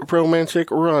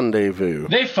romantic rendezvous.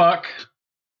 They fuck.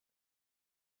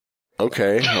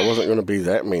 Okay, I wasn't going to be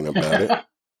that mean about it,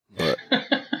 but...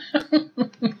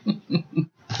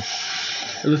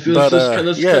 They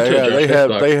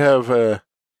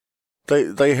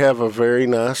have a very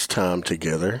nice time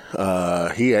together.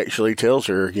 He actually tells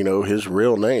her, his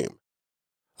real name,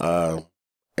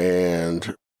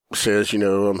 and says,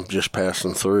 I'm just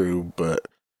passing through. But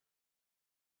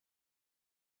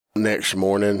next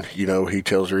morning, he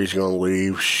tells her he's going to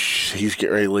leave. He's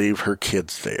getting ready to leave. Her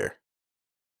kid's there,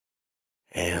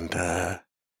 and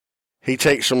he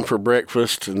takes them for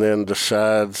breakfast and then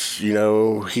decides,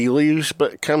 he leaves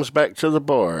but comes back to the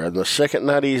bar. And the second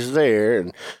night he's there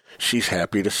and she's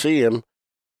happy to see him,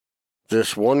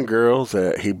 this one girl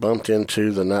that he bumped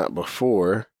into the night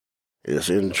before is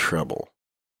in trouble.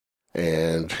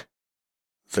 And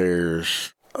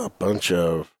there's a bunch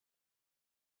of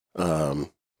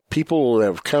people that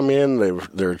have come in.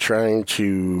 They're trying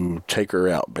to take her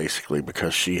out, basically,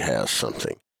 because she has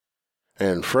something.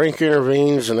 And Frank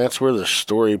intervenes, and that's where the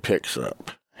story picks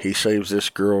up. He saves this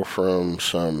girl from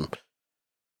some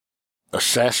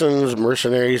assassins,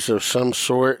 mercenaries of some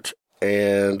sort,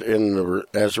 and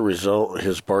as a result,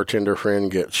 his bartender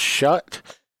friend gets shot.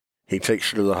 He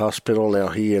takes her to the hospital. Now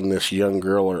he and this young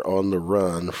girl are on the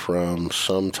run from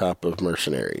some type of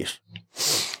mercenaries.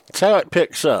 That's how it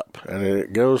picks up, and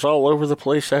it goes all over the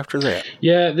place after that.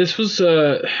 Yeah, this was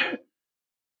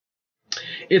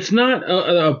it's not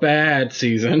a bad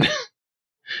season,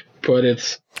 but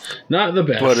it's not the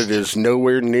best. But it is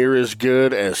nowhere near as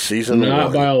good as season 1.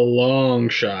 Not by a long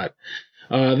shot.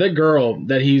 That girl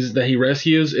that he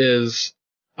rescues is,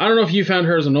 I don't know if you found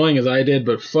her as annoying as I did,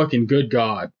 but fucking good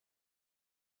God.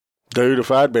 Dude, if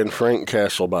I'd been Frank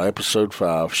Castle by episode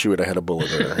 5, she would have had a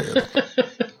bullet in her head.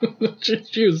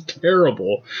 she was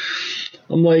terrible.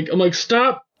 I'm like,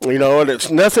 stop. And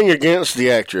it's nothing against the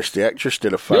actress. The actress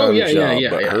did a fine job,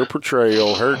 but her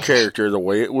portrayal, her character, the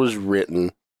way it was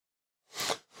written,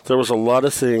 there was a lot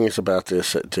of things about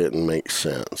this that didn't make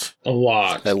sense. A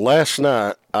lot. And last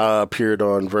night, I appeared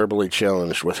on Verbally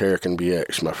Challenged with Herrick and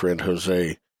BX, my friend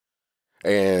Jose,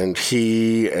 and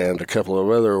he and a couple of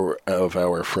other of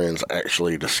our friends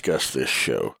actually discussed this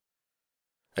show.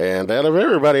 And out of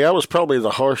everybody, I was probably the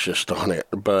harshest on it,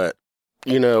 but,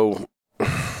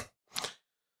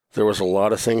 there was a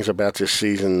lot of things about this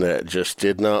season that just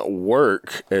did not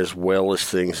work as well as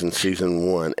things in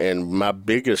season 1. And my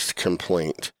biggest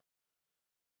complaint,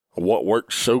 what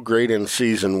worked so great in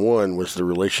season 1 was the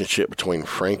relationship between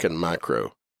Frank and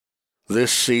Micro.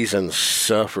 This season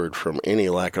suffered from any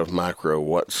lack of Micro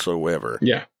whatsoever.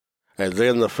 Yeah. And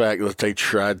then the fact that they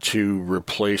tried to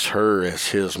replace her as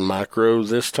his Micro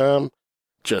this time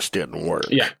just didn't work.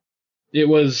 Yeah. It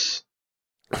was...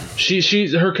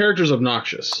 her character's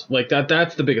obnoxious. Like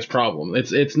that's the biggest problem.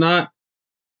 It's not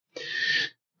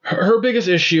her biggest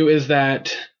issue is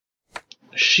that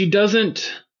she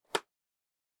doesn't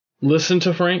listen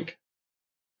to Frank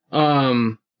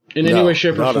in any way,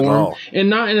 shape, or form. And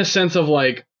not in a sense of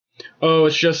like, oh,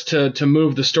 it's just to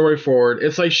move the story forward.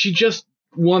 It's like she just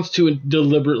wants to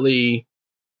deliberately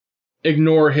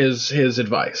ignore his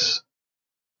advice.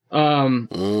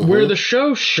 Where the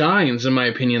show shines, in my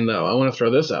opinion, though, I want to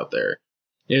throw this out there,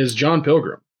 is John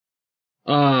Pilgrim.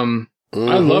 I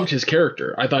loved his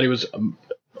character. I thought he was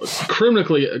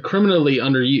criminally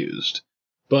underused.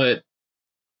 But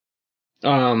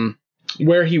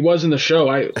where he was in the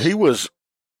show, he was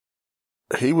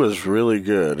really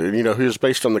good. And, he was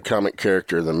based on the comic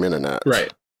character, the Mennonites.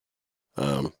 Right.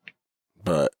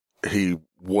 But he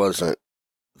wasn't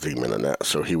the Mennonite,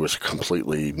 so he was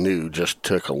completely new, just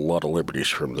took a lot of liberties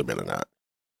from the Mennonite.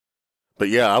 But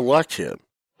yeah, I liked him.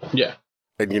 Yeah.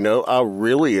 And I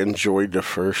really enjoyed the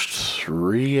first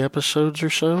 3 episodes or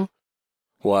so,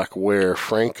 like where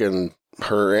Frank and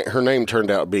her name turned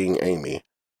out being Amy.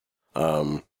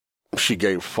 She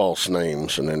gave false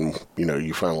names, and then,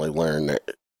 you finally learn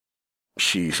that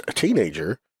she's a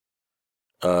teenager,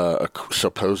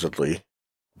 supposedly.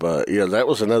 But yeah, that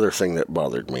was another thing that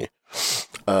bothered me.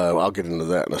 I'll get into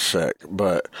that in a sec.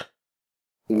 But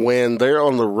when they're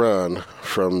on the run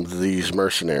from these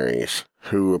mercenaries,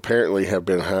 who apparently have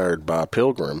been hired by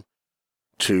Pilgrim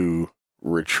to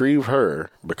retrieve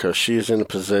her because she is in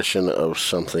possession of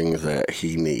something that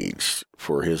he needs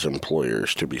for his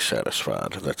employers to be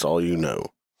satisfied. That's all you know.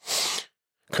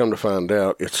 Come to find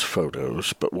out, it's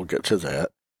photos, but we'll get to that.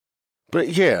 But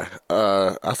yeah,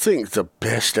 I think the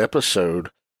best episode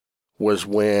was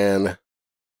when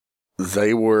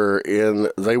they were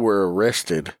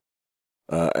arrested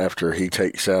after he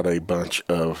takes out a bunch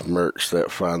of mercs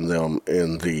that find them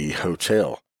in the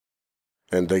hotel.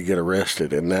 And they get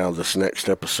arrested. And now this next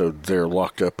episode, they're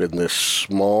locked up in this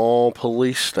small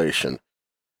police station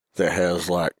that has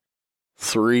like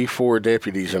 3-4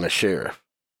 deputies and a sheriff.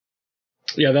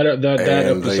 Yeah, that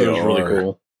episode was really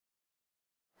cool.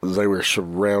 They were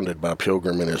surrounded by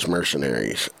Pilgrim and his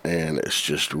mercenaries, and it's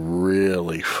just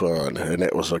really fun. And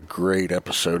it was a great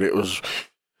episode. It was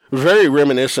very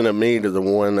reminiscent of me to the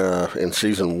one in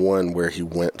season 1 where he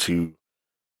went to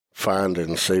find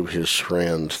and save his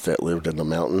friend that lived in the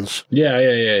mountains.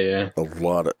 Yeah.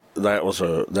 That was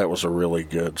a really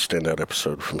good standout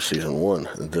episode from season 1.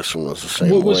 And this one was the same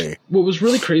way. What was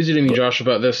really crazy to me, Josh,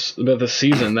 about this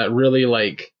season that really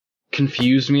like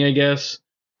confused me, I guess,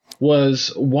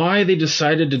 was why they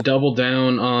decided to double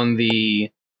down on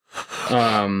the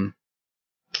from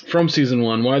season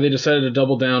 1. Why they decided to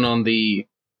double down on the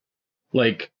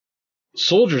like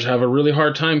soldiers have a really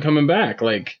hard time coming back.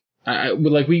 Like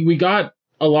we got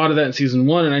a lot of that in season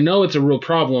 1, and I know it's a real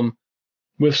problem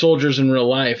with soldiers in real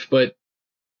life, but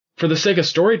for the sake of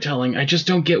storytelling, I just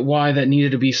don't get why that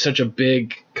needed to be such a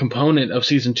big component of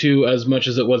season 2 as much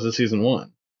as it was in season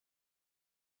 1.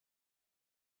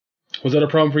 Was that a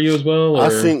problem for you as well? Or? I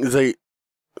think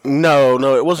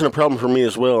No, it wasn't a problem for me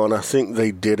as well, and I think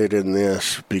they did it in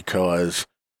this because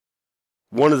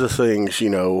one of the things,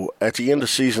 at the end of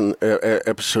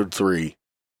episode 3,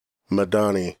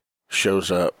 Madani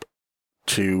shows up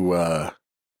to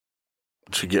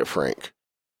get Frank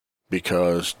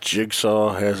because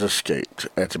Jigsaw has escaped.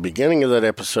 At the beginning of that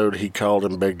episode, he called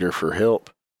and begged her for help.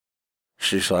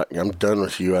 She's like, I'm done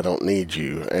with you, I don't need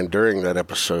you. And during that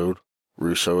episode,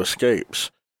 Russo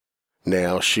escapes.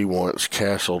 Now she wants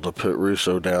Castle to put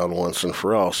Russo down once and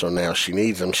for all, so now she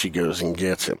needs him, she goes and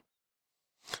gets him.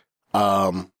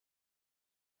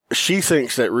 She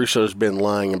thinks that Russo's been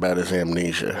lying about his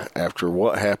amnesia after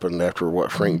what happened, after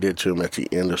what Frank did to him at the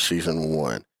end of season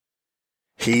 1.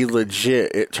 He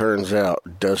legit, it turns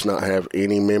out, does not have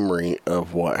any memory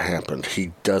of what happened.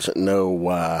 He doesn't know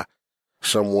why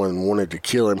someone wanted to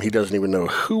kill him. He doesn't even know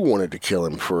who wanted to kill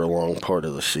him for a long part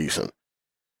of the season.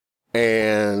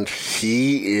 And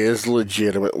he is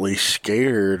legitimately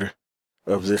scared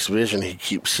of this vision he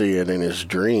keeps seeing in his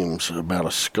dreams about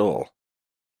a skull.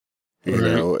 And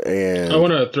I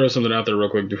want to throw something out there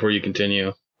real quick before you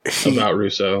continue about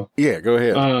Russo. Yeah, go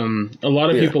ahead. A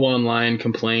lot of people online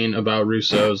complain about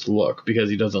Russo's look because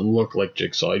he doesn't look like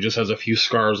Jigsaw. He just has a few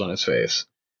scars on his face.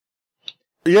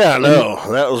 Yeah,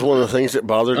 no, that was one of the things that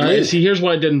bothered me. See, here's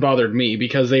why it didn't bother me,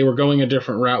 because they were going a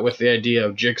different route with the idea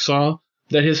of Jigsaw,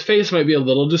 that his face might be a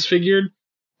little disfigured,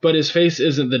 but his face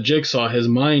isn't the Jigsaw, his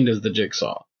mind is the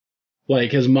Jigsaw.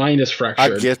 Like, his mind is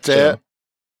fractured. I get that.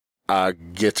 I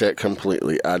get that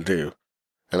completely. I do.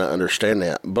 And I understand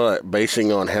that. But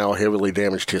basing on how heavily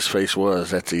damaged his face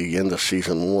was at the end of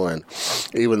season 1,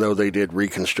 even though they did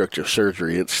reconstructive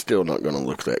surgery, it's still not going to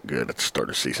look that good at the start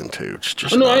of season 2. It's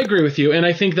just I agree with you. And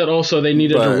I think that also they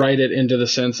needed to write it into the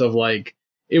sense of, like,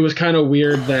 it was kind of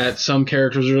weird that some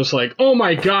characters were just like, oh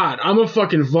my god, I'm a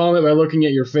fucking vomit by looking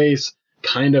at your face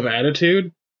kind of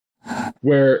attitude.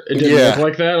 Where it didn't look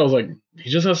like that. I was like, he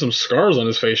just has some scars on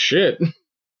his face. Shit.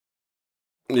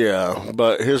 Yeah,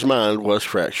 but his mind was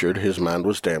fractured. His mind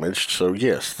was damaged. So,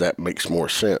 yes, that makes more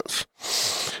sense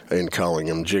in calling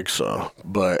him Jigsaw.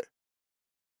 But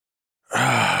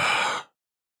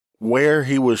where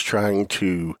he was trying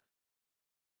to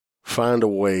find a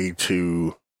way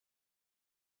to,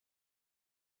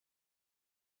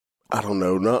 I don't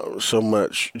know, not so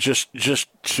much, just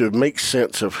to make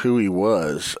sense of who he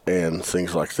was and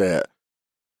things like that,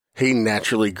 he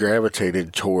naturally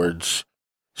gravitated towards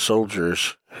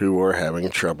soldiers who were having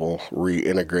trouble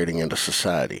reintegrating into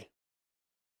society.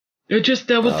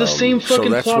 That was the same fucking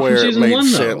plot from season 1, though. So that's where it made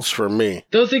sense for me.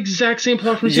 That was the exact same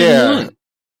plot from season 1.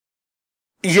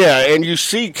 Yeah, and you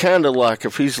see kind of like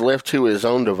if he's left to his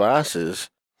own devices,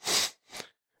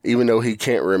 even though he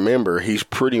can't remember, he's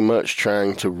pretty much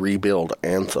trying to rebuild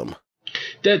Anthem.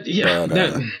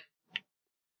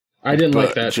 I didn't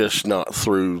like that. Just not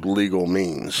through legal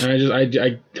means. And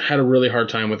I had a really hard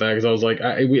time with that because I was like,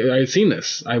 I had seen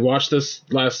this. I watched this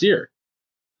last year.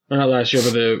 Or not last year,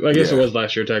 but I guess it was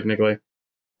last year technically.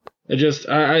 It just,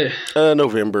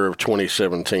 November of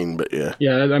 2017, but yeah.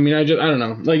 Yeah, I mean, I don't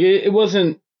know. Like, it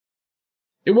wasn't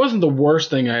the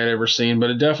worst thing I had ever seen, but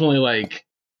it definitely, like,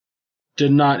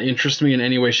 did not interest me in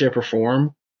any way, shape, or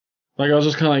form. Like, I was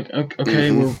just kind of like,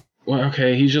 okay,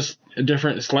 okay, he's just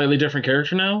a slightly different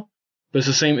character now, but it's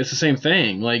the same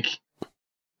thing. Like,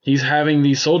 he's having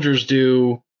these soldiers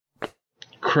do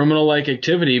criminal-like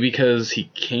activity because he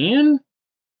can.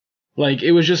 Like,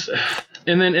 it was just,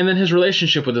 and then his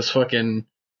relationship with this fucking,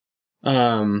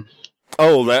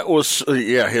 that was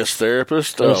his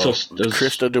therapist,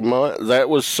 Krista Dumont. That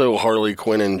was so Harley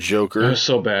Quinn and Joker. It was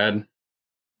so bad.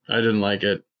 I didn't like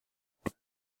it.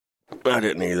 I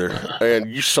didn't either.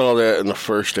 And you saw that in the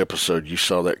first episode. You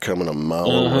saw that coming a mile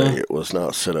away. It was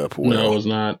not set up well. No, it was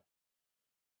not.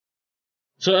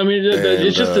 So, I mean,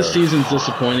 it's just this season's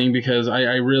disappointing because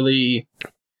I really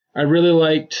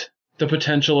liked the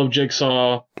potential of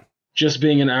Jigsaw just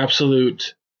being an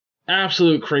absolute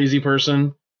absolute crazy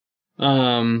person.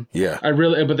 Yeah.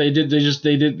 But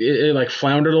it like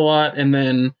floundered a lot, and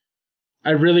then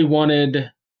I really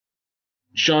wanted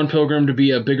Sean Pilgrim to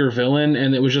be a bigger villain,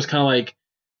 and it was just kind of like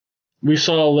we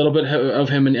saw a little bit of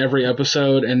him in every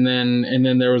episode, and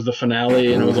then there was the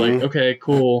finale, and it was like, okay,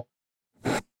 cool.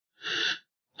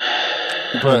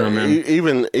 But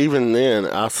even then,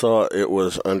 I thought it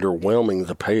was underwhelming,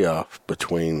 the payoff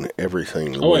between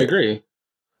everything. Oh, I agree.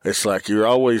 It's like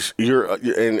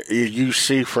you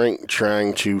see Frank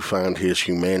trying to find his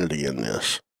humanity in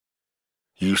this.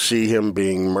 You see him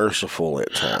being merciful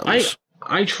at times.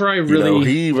 I try really. You know,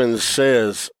 he even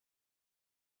says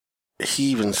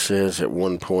at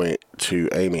one point to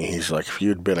Amy, he's like, if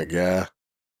you'd been a guy,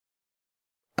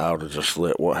 I would have just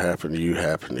let what happened to you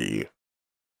happen to you.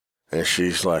 And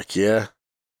she's like, yeah,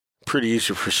 pretty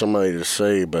easy for somebody to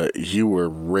say, but you were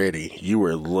ready. You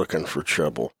were looking for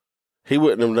trouble. He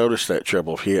wouldn't have noticed that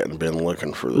trouble if he hadn't been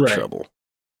looking for the trouble.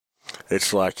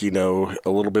 It's like, you know, a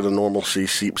little bit of normalcy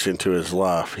seeps into his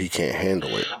life. He can't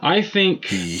handle it. I think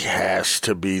he has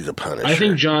to be the Punisher. I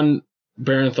think John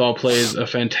Barenthal plays a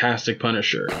fantastic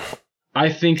Punisher.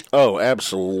 I think. Oh,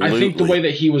 absolutely. I think the way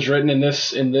that he was written in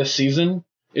this season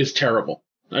is terrible.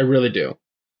 I really do.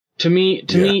 To me,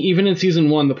 even in season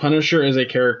 1, the Punisher is a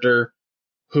character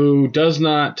who does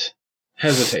not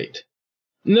hesitate.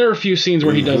 And there are a few scenes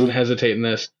where he doesn't hesitate in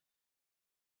this.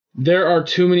 There are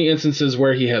too many instances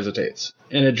where he hesitates,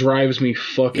 and it drives me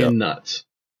fucking nuts.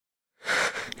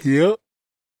 Yep.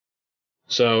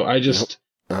 So I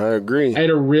agree. I had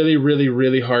a really, really,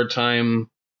 really hard time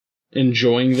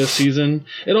enjoying this season.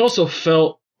 It also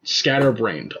felt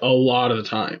scatterbrained a lot of the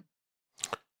time.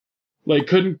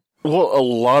 Well, a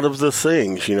lot of the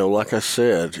things, you know, like I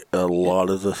said, a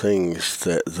lot of the things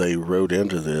that they wrote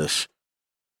into this,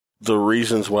 the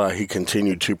reasons why he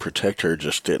continued to protect her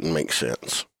just didn't make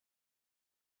sense.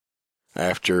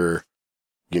 After,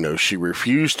 you know, she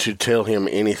refused to tell him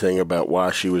anything about why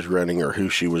she was running or who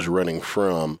she was running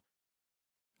from,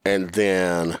 and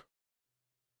then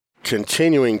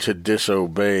continuing to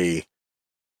disobey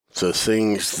the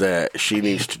things that she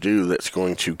needs to do that's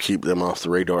going to keep them off the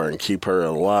radar and keep her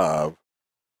alive,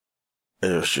 it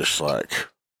was just like,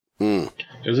 It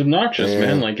was obnoxious,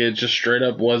 man. Like, it just straight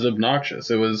up was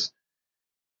obnoxious. It was,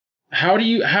 how do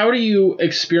you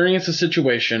experience a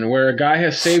situation where a guy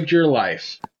has saved your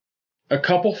life a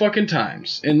couple fucking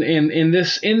times in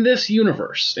this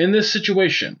universe, in this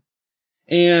situation,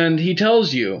 and he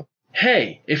tells you,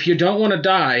 hey, if you don't want to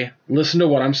die, listen to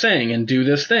what I'm saying and do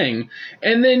this thing.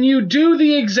 And then you do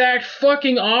the exact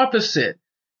fucking opposite.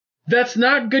 That's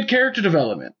not good character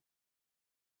development.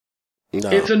 No.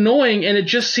 It's annoying, and it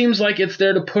just seems like it's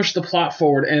there to push the plot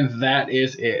forward, and that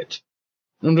is it.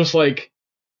 I'm just like,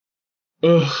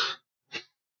 ugh.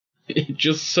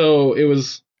 It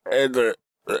was...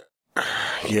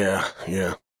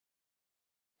 Yeah.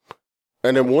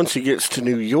 And then once he gets to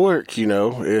New York, you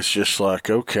know, it's just like,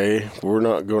 okay, we're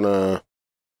not going to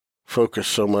focus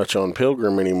so much on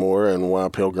Pilgrim anymore and why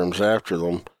Pilgrim's after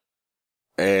them.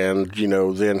 And, you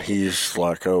know, then he's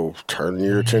like, oh, turn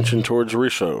your attention towards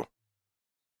Russo.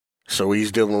 So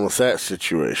he's dealing with that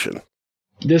situation.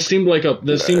 This seemed like a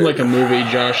movie,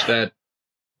 Josh, that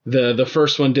the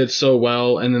first one did so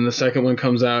well, and then the second one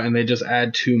comes out and they just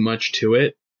add too much to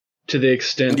it. To the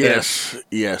extent that...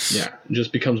 Yes. Yeah, it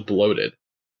just becomes bloated.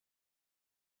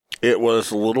 It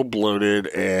was a little bloated,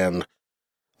 and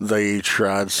they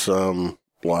tried some,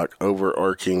 like,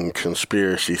 overarching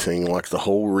conspiracy thing. Like, the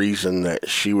whole reason that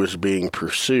she was being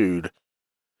pursued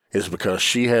is because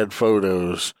she had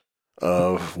photos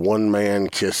of one man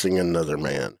kissing another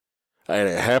man. And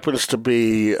it happens to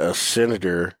be a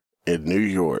senator in New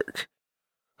York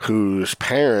whose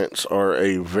parents are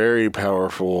a very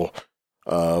powerful...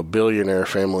 billionaire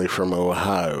family from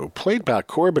Ohio, played by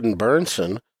Corbin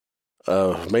Burnson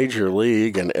of Major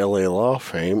League and LA Law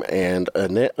fame, and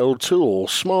Annette O'Toole,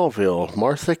 Smallville,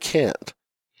 Martha Kent.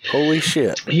 Holy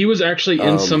shit. He was actually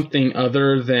in something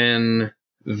other than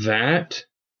that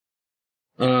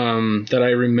I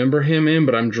remember him in,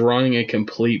 but I'm drawing a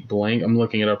complete blank. I'm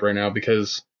looking it up right now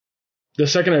because the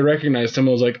second I recognized him,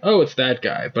 I was like, oh, it's that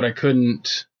guy, but I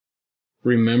couldn't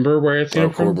remember where it's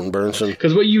from. Corbin Burnson.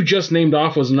 Because what you just named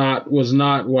off was not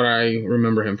what I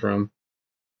remember him from.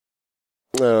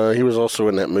 He was also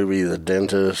in that movie, The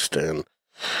Dentist, and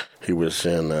he was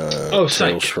in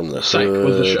Psych. Tales from the Psych Hood.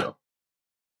 was the show.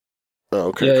 Oh,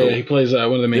 okay, yeah, cool. Yeah, he plays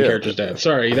one of the main characters' dad.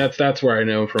 Sorry, that's where I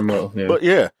know him from. Well, yeah. But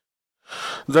yeah,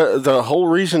 the whole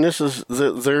reason this is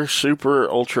that they're super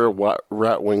ultra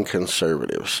right wing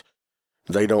conservatives.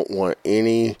 They don't want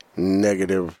any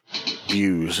negative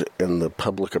views in the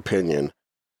public opinion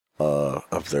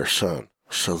of their son.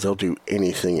 So they'll do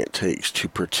anything it takes to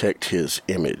protect his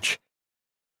image.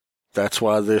 That's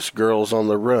why this girl's on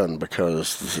the run,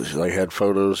 because they had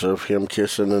photos of him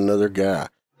kissing another guy.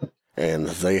 And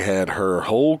they had her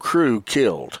whole crew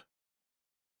killed.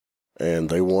 And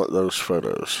they want those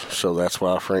photos. So that's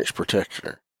why Frank's protecting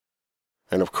her.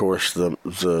 And of course,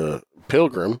 the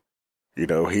Pilgrim,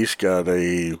 he's got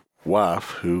a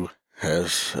wife who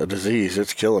has a disease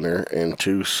that's killing her and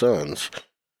 2 sons.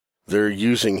 They're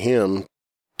using him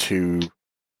to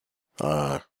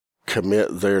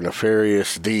commit their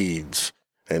nefarious deeds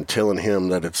and telling him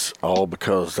that it's all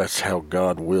because that's how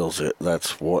God wills it.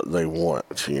 That's what they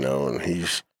want, and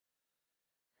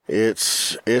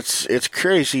it's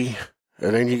crazy.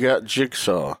 And then you got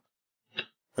Jigsaw.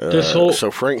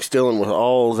 So Frank's dealing with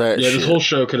all that shit. Yeah, this whole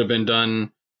show could have been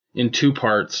done in 2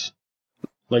 parts.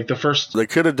 Like the first... They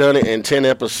could have done it in 10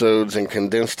 episodes and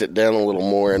condensed it down a little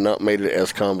more and not made it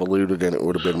as convoluted, and it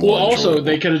would have been more enjoyable. Also,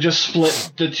 they could have just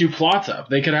split the 2 plots up.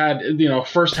 They could have had,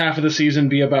 first half of the season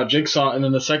be about Jigsaw, and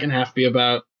then the second half be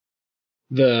about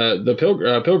the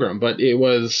Pilgrim. But it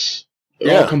was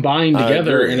all combined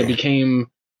together, and it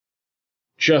became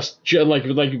just like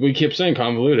we kept saying,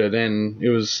 convoluted, and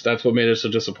that's what made it so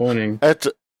disappointing. At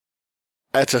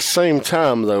the same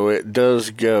time, though, it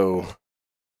does go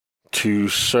to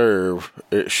serve.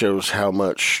 It shows how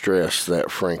much stress that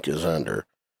Frank is under,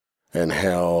 and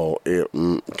how it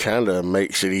kind of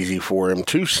makes it easy for him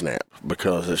to snap,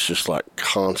 because it's just like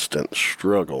constant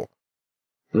struggle.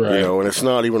 Right. And it's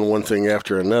not even one thing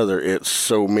after another. It's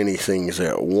so many things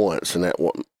at once, and that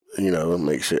what it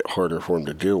makes it harder for him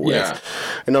to deal with. Yeah.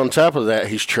 And on top of that,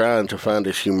 he's trying to find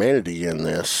his humanity in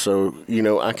this. So,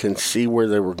 I can see where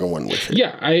they were going with it.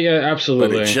 Yeah, I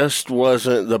absolutely. But it just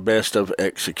wasn't the best of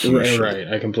execution. Right.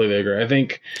 I completely agree. I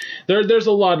think there's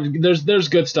a lot of, there's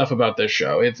good stuff about this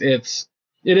show. It is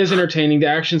entertaining. The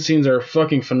action scenes are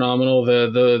fucking phenomenal.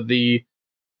 The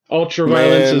ultra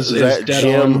violence is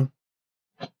dead on.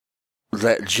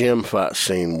 That gym fight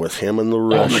scene with him and the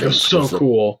Russians was so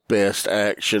cool. Best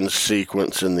action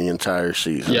sequence in the entire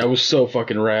season. Yeah, it was so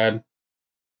fucking rad.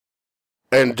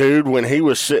 And dude, when he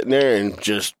was sitting there and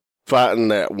just fighting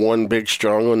that one big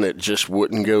strong one that just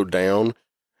wouldn't go down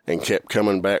and kept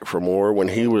coming back for more, when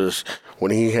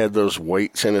he had those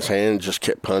weights in his hand and just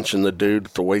kept punching the dude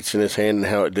with the weights in his hand, and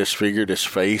how it disfigured his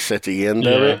face at the end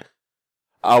of it.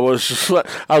 I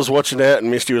was watching that,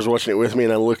 and Misty was watching it with me,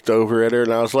 and I looked over at her,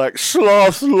 and I was like,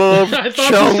 "Sloth love." I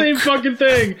thought the same fucking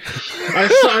thing. I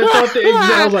thought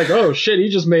I was like, "Oh shit, he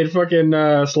just made fucking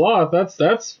Sloth."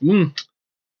 That's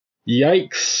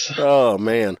yikes. Oh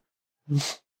man.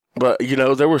 But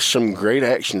there were some great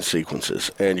action sequences,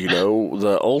 and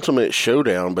the ultimate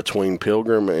showdown between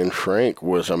Pilgrim and Frank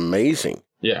was amazing.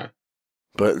 Yeah.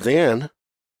 But then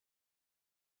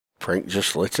Frank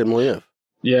just lets him live.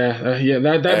 Yeah,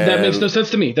 that makes no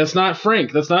sense to me. That's not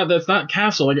Frank. That's not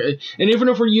Castle. And even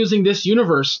if we're using this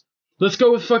universe, let's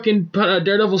go with fucking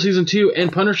Daredevil season 2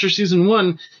 and Punisher season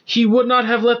 1. He would not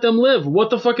have let them live.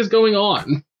 What the fuck is going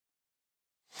on?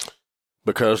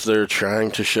 Because they're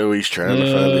trying to show he's trying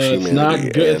to find his humanity. It's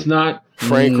not good. It's not.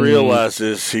 Frank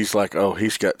realizes he's like, oh,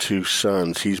 he's got 2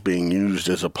 sons. He's being used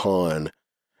as a pawn,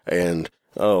 and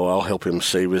I'll help him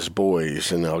save his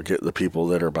boys, and I'll get the people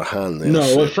that are behind this.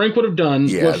 No, what Frank would have done,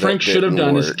 what Frank should have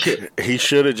done is... He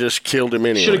should have just killed him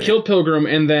anyway. Should have killed Pilgrim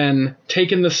and then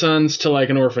taken the sons to, like,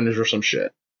 an orphanage or some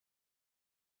shit.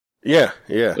 Yeah.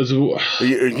 You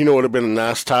know what would have been a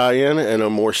nice tie-in and a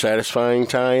more satisfying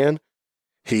tie-in?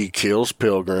 He kills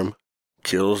Pilgrim,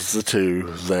 kills the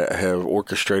 2 that have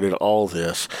orchestrated all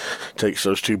this, takes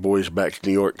those 2 boys back to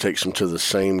New York, takes them to the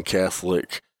same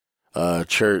Catholic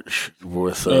church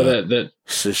with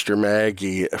Sister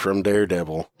Maggie from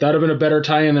Daredevil. That would have been a better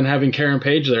tie-in than having Karen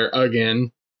Page there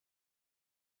again.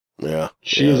 Yeah.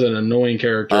 She's an annoying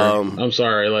character. I'm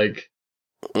sorry,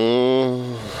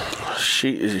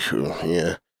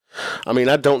 yeah. I mean,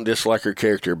 I don't dislike her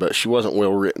character, but she wasn't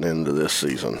well written into this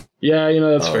season. Yeah,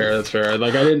 that's fair. That's fair.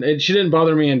 She didn't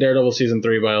bother me in Daredevil season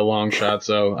 3 by a long shot,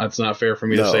 so that's not fair for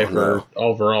me to say for her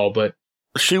overall, but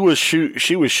She was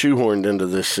shoehorned into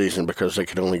this season because they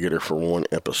could only get her for 1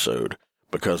 episode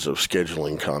because of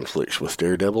scheduling conflicts with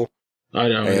Daredevil. I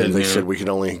know. And they said we could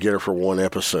only get her for 1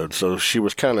 episode, so she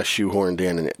was kind of shoehorned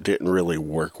in, and it didn't really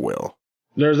work well.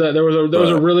 There was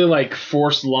a really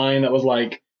forced line that was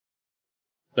like,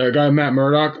 that guy Matt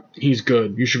Murdock, he's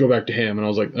good. You should go back to him. And I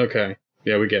was like, okay,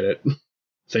 yeah, we get it.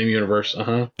 Same universe.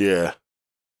 Yeah.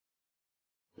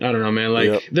 I don't know,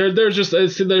 man. There's just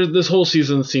this whole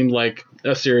season seemed like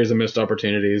a series of missed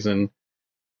opportunities, and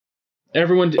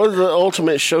everyone. What was the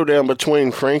ultimate showdown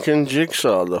between Frank and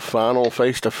Jigsaw? The final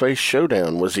face-to-face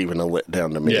showdown was even a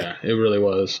letdown to me. Yeah, it really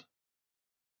was.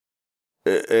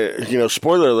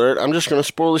 Spoiler alert, I'm just going to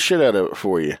spoil the shit out of it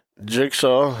for you.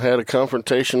 Jigsaw had a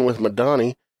confrontation with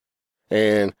Madani,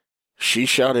 and she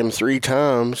shot him 3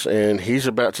 times, and he's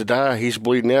about to die. He's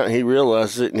bleeding out, and he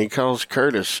realizes it, and he calls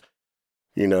Curtis.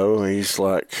 He's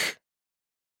like,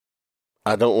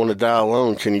 I don't want to die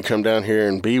alone. Can you come down here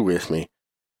and be with me?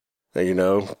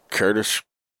 And, Curtis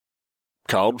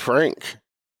called Frank.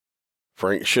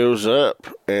 Frank shows up,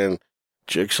 and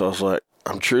Jigsaw's like,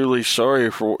 I'm truly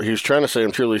sorry for, he was trying to say,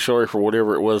 I'm truly sorry for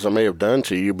whatever it was I may have done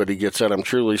to you, but he gets out, I'm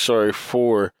truly sorry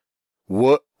for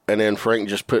what? And then Frank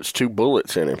just puts 2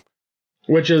 bullets in him.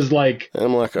 Which is like, and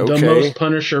I'm like, okay. The most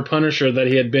Punisher that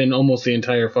he had been almost the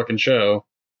entire fucking show.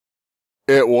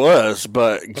 It was,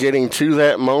 but getting to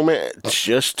that moment, and it's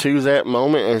just it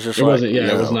wasn't,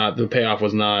 it was not, the payoff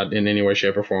was not in any way,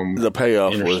 shape, or form. The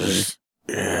payoff was,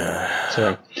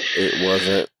 so it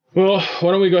wasn't. Well,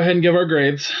 why don't we go ahead and give our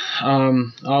grades?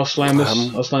 I'll slam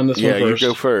this one first. Yeah, you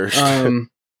go first. I'm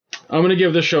going to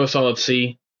give this show a solid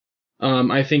C.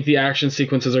 I think the action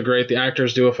sequences are great. The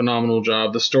actors do a phenomenal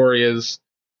job. The story is,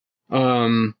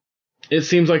 it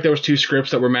seems like there was 2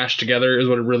 scripts that were mashed together is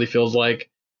what it really feels like.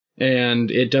 And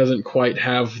it doesn't quite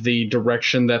have the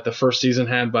direction that the first season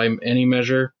had by any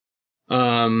measure.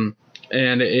 And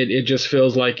it just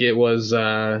feels like it was,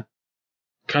 kind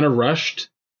of rushed.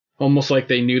 Almost like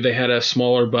they knew they had a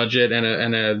smaller budget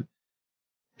and a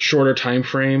shorter time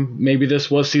frame. Maybe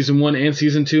this was season 1 and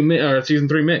season 2 or season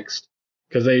 3 mixed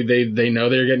because they know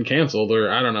they're getting canceled,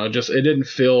 or I don't know. Just it didn't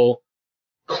feel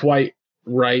quite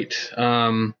right.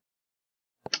 Well,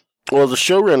 the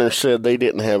showrunner said they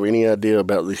didn't have any idea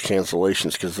about these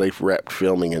cancellations because they wrapped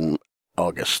filming in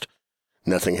August.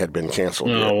 Nothing had been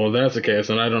canceled. Oh, well, that's the case,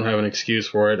 and I don't have an excuse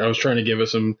for it. I was trying to give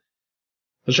it the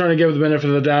benefit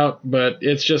of the doubt, but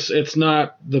it's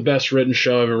not the best written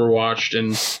show I've ever watched,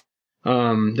 and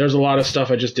there's a lot of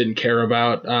stuff I just didn't care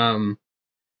about. I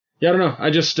don't know.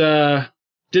 I just didn't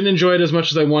enjoy it as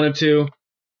much as I wanted to,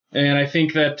 and I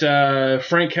think that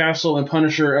Frank Castle and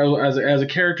Punisher as a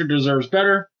character deserves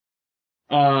better.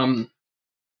 So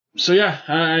yeah,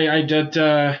 I did.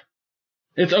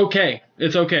 It's okay.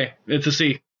 It's okay. It's a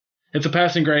C. It's a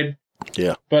passing grade.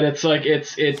 Yeah, but it's like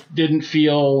it didn't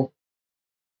feel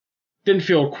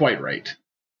quite right.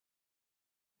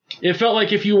 It felt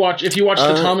like if you watch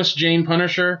the Thomas Jane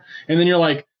Punisher, and then you're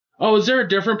like, oh, is there a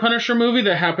different Punisher movie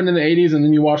that happened in the 80s, and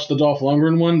then you watch the Dolph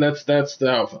Lundgren one? That's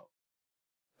how it felt.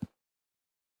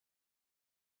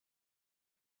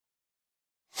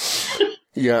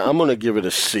 Yeah, I'm gonna give it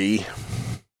a C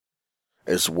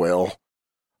as well.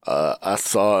 I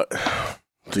thought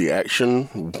the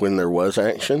action, when there was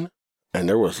action, and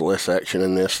there was less action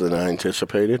in this than I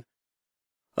anticipated,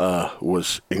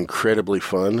 was incredibly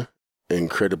fun,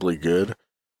 incredibly good.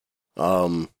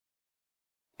 But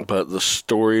the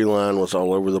storyline was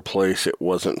all over the place. It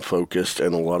wasn't focused,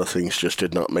 and a lot of things just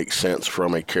did not make sense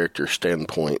from a character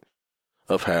standpoint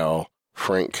of how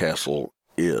Frank Castle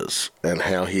is and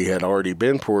how he had already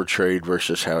been portrayed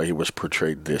versus how he was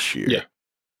portrayed this year. Yeah.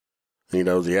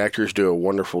 The actors do a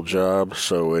wonderful job,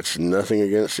 so it's nothing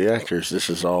against the actors. This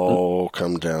is all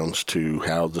come down to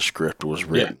how the script was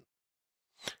written.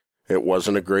 Yeah. It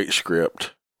wasn't a great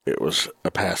script. It was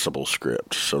a passable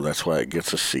script, so that's why it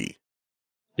gets a C.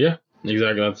 Yeah,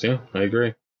 exactly. I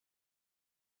agree.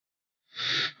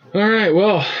 All right,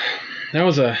 well, that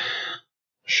was an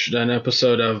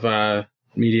episode of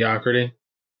mediocrity.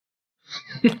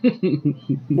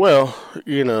 Well,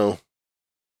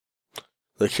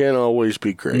 they can't always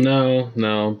be great.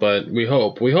 No, but we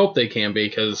hope they can be,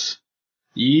 because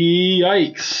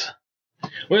yikes.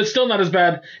 Well, it's still not as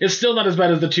bad. It's still not as bad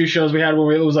as the 2 shows we had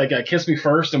where it was like Kiss Me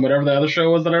First and whatever the other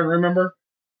show was that I don't remember.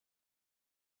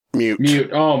 Mute.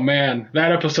 Oh man,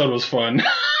 that episode was fun.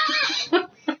 I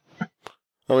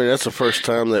mean, that's the first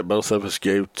time that both of us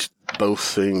gave both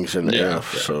things an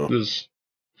F. So.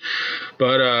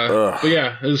 But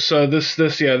yeah, this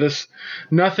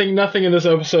nothing in this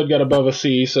episode got above a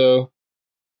C. So,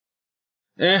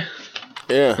 Yeah.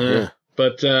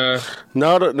 But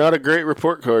not a great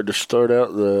report card to start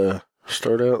out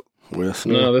with.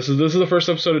 No, this is the first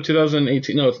episode of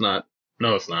 2018. No, it's not.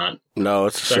 No, it's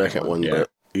the second one, yeah.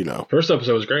 But first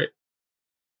episode was great.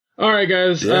 All right,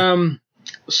 guys. Yeah.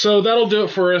 So that'll do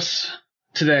it for us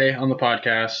today on the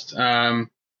podcast.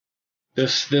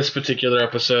 This particular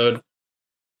episode.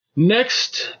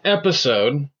 Next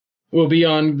episode will be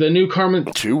on the new Carmen.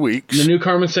 2 weeks. The new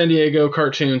Carmen Sandiego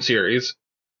cartoon series,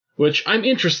 which I'm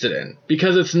interested in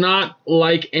because it's not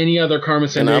like any other Carmen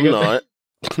Sandiego. And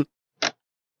I'm not.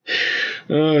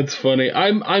 Oh, it's funny.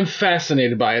 I'm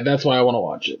fascinated by it. That's why I want to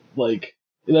watch it. Like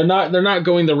they're not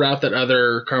going the route that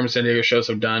other Carmen Sandiego shows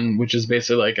have done, which is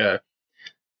basically like a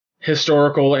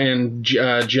historical and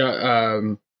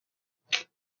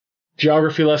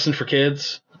geography lesson for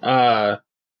kids.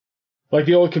 Like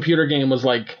the old computer game was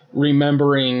like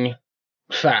remembering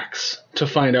facts to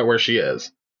find out where she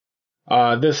is.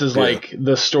 This is like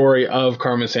the story of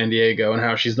Carmen Sandiego and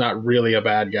how she's not really a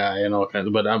bad guy and all kinds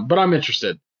of. But I'm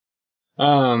interested.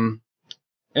 And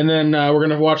then we're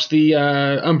gonna watch the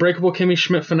Unbreakable Kimmy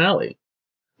Schmidt finale.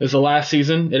 It's the last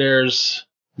season. It airs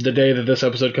the day that this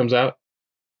episode comes out.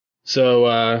 So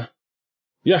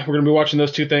yeah, we're gonna be watching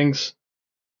those two things.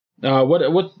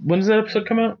 When does that episode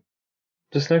come out?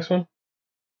 This next one?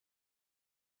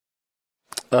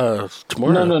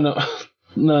 Tomorrow.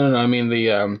 No. I mean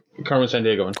the Carmen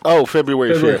Sandiego one. Oh,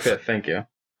 February 5th. Thank you.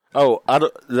 Oh,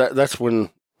 that's when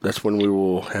we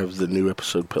will have the new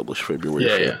episode published. February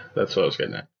 5th. Yeah. That's what I was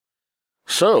getting at.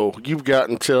 So you've got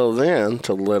until then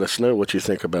to let us know what you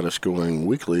think about us going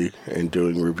weekly and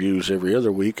doing reviews every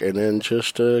other week, and then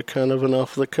just kind of an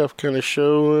off the cuff kind of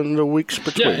show in the weeks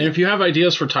between. Yeah, and if you have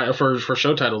ideas for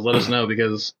show titles, let us know,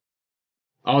 because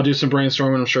I'll do some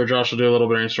brainstorming. I'm sure Josh will do a little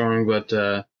brainstorming, but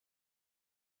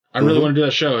I really want to do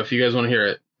that show if you guys want to hear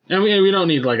it. And we don't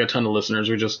need like a ton of listeners.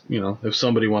 We just, if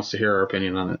somebody wants to hear our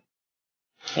opinion on it.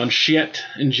 On shit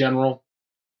in general.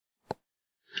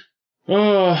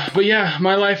 Oh, but yeah,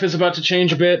 my life is about to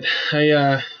change a bit.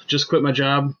 I just quit my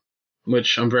job,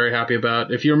 which I'm very happy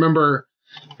about. If you remember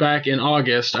back in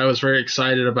August, I was very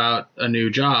excited about a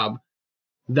new job.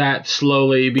 That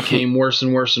slowly became worse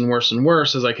and worse and worse and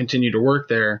worse as I continued to work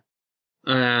there.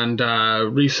 And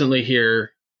recently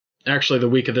here, actually the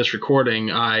week of this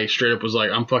recording, I straight up was like,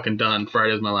 I'm fucking done.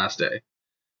 Friday's my last day.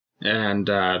 And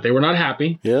they were not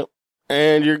happy. Yep.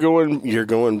 And you're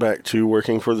going back to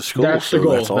working for the school. That's the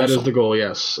goal. That's awesome. That is the goal,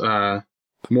 yes.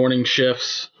 Morning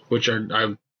shifts, which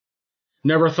I've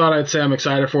never thought I'd say I'm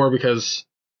excited for, because,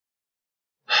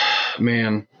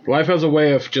 man, life has a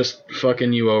way of just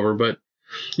fucking you over. But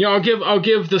I'll give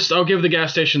the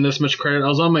gas station this much credit. I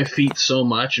was on my feet so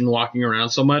much and walking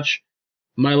around so much.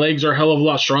 My legs are a hell of a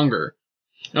lot stronger.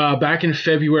 Back in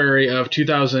February of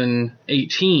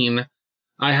 2018,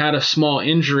 I had a small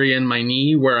injury in my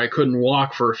knee where I couldn't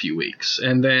walk for a few weeks.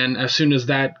 And then as soon as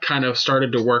that kind of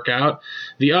started to work out,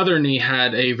 the other knee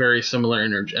had a very similar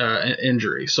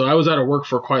injury. So I was out of work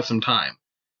for quite some time.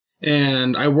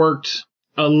 And I worked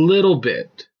a little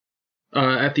bit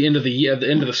at the end of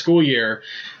the school year,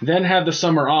 then had the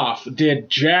summer off, did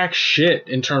jack shit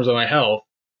in terms of my health.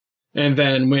 And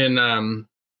then when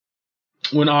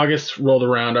August rolled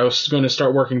around, I was going to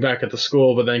start working back at the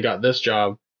school, but then got this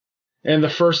job. And the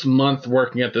first month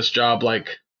working at this job,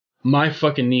 like, my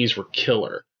fucking knees were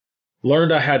killer.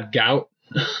 Learned I had gout.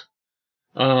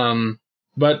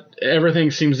 But everything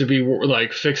seems to be,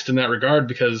 like, fixed in that regard,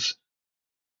 because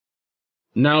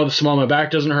now the small of my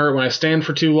back doesn't hurt when I stand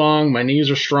for too long. My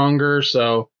knees are stronger,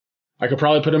 so I could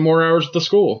probably put in more hours at the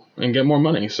school and get more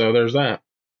money. So there's that.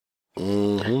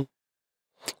 Mm-hmm.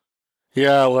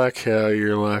 Yeah, I like how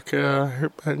you're like, I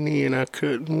hurt my knee and I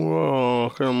couldn't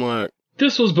walk. I'm like,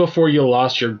 this was before you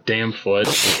lost your damn foot.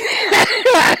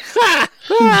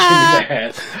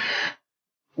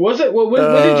 Was it?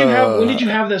 When did you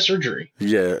have that surgery?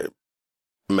 Yeah,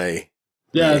 May.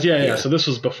 Yeah. So this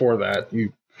was before that.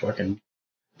 You fucking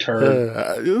turd.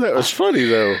 That was funny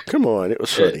though. Come on, it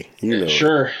was funny.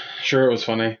 Sure, it was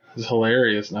funny. It was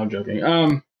hilarious. No, I'm joking.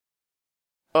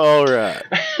 All right.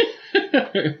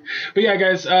 But yeah,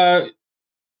 guys,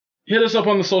 hit us up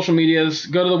on the social medias.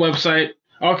 Go to the website,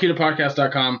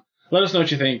 allcutopodcast.com. Let us know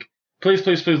what you think. Please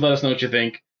let us know what you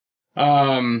think.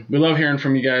 We love hearing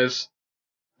from you guys.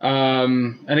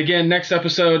 And again, next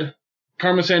episode,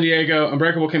 Carmen Sandiego,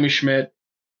 Unbreakable Kimmy Schmidt.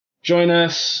 Join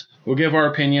us. We'll give our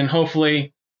opinion.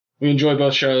 Hopefully, we enjoy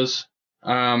both shows.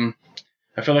 I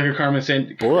feel like Carmen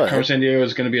Sandiego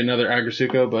is going to be another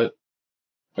Agretsuko, but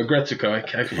Agretsuko.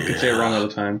 I could say it wrong all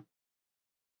the time.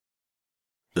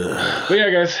 But yeah,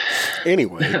 guys.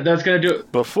 Anyway, that's going to do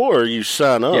it. Before you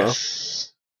sign off,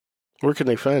 yes. Where can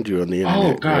they find you on the internet?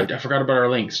 Oh, God, Greg? I forgot about our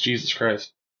links. Jesus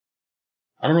Christ.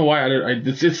 I don't know why.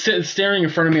 It's staring in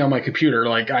front of me on my computer.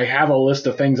 Like, I have a list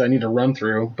of things I need to run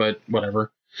through, but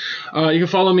whatever. You can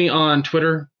follow me on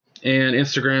Twitter and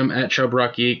Instagram at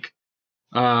ChubRockGeek.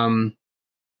 You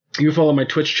can follow my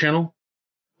Twitch channel,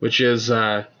 which is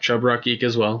ChubRockGeek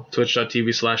as well.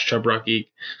 Twitch.tv/ChubRockGeek.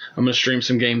 I'm going to stream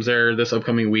some games there this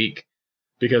upcoming week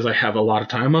because I have a lot of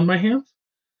time on my hands.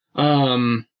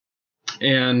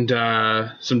 And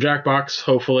some Jackbox,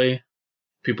 hopefully.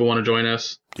 people want to join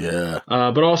us. Yeah.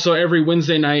 But also every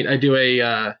Wednesday night I do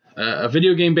a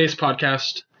video game based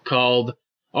podcast called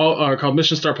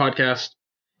Mission Star Podcast.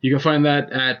 You can find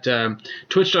that at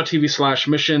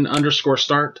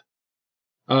twitch.tv/mission_start.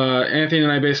 Anthony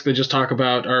and I basically just talk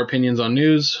about our opinions on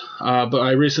news. But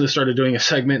I recently started doing a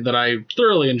segment that I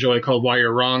thoroughly enjoy called Why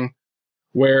You're Wrong,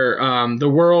 where the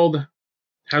world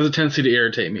has a tendency to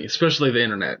irritate me, especially the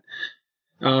internet.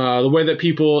 The way that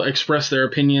people express their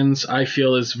opinions, I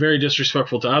feel, is very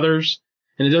disrespectful to others,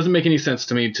 and it doesn't make any sense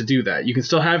to me to do that. You can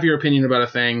still have your opinion about a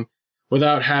thing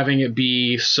without having it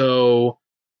be so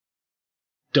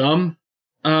dumb.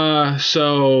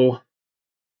 So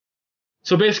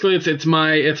basically, it's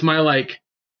my like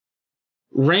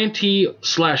ranty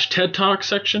 / TED Talk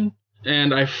section,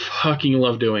 and I fucking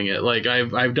love doing it. Like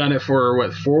I've done it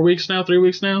for 4 weeks now, 3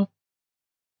 weeks now,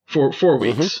 4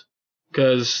 weeks.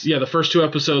 Because the first 2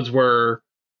 episodes were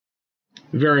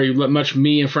very much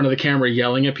me in front of the camera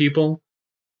yelling at people,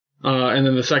 and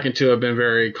then the second 2 have been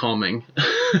very calming,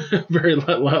 a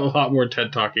lot more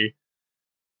TED Talky.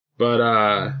 But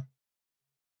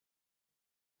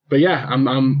yeah,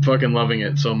 I'm fucking loving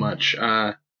it so much.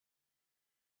 So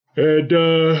if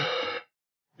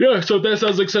that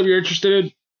sounds like something you're interested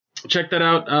in, check that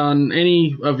out on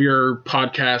any of your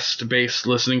podcast-based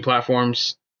listening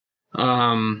platforms.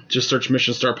 Just search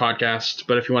Mission Star Podcast.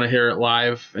 But if you want to hear it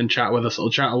live and chat with us,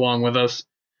 chat along with us,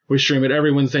 we stream it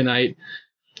every Wednesday night,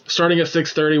 starting at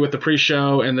 6:30 with the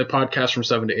pre-show and the podcast from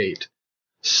 7 to 8.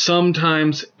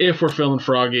 Sometimes, if we're feeling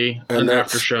froggy, an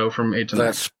after show from 8 to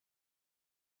 9.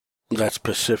 That's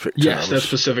Pacific time. Yes, that's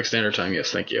Pacific Standard Time.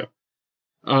 Yes, thank you.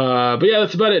 But yeah,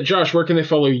 that's about it. Josh, where can they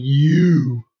follow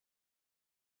you?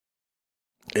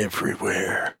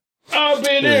 Everywhere. I've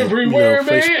been everywhere,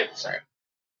 man.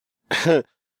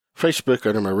 Facebook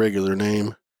under my regular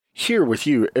name. Here with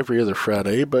you every other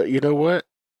Friday, but you know what?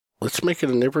 Let's make it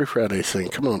an every Friday thing.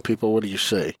 Come on, people, what do you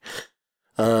say?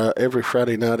 Every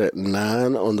Friday night at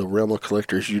 9 on the Realm of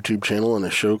Collectors YouTube channel on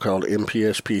a show called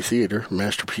MPSP Theater,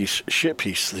 Masterpiece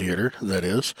Shitpiece Theater, that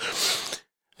is.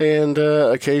 And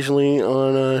occasionally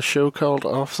on a show called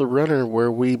Off the Runner,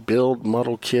 where we build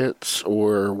model kits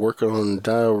or work on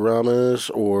dioramas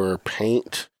or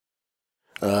paint,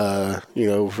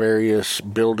 various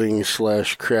building /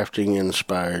 crafting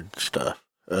inspired stuff.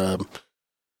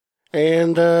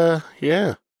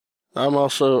 I've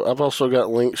also got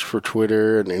links for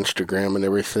Twitter and Instagram and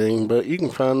everything, but you can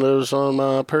find those on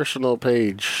my personal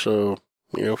page, so,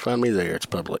 find me there. It's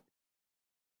public.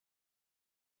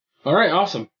 All right,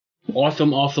 awesome.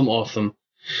 Awesome. All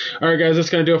right, guys, that's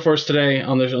going to do it for us today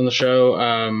on the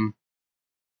show.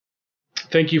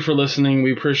 Thank you for listening.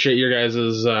 We appreciate your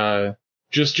guys'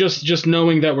 just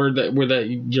knowing that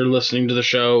you're listening to the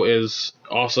show is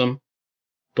awesome.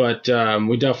 But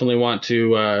we definitely want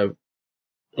to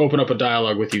open up a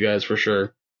dialogue with you guys for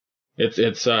sure.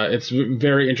 It's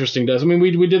very interesting to us. I mean,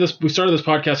 we started this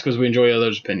podcast because we enjoy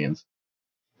others' opinions.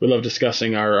 We love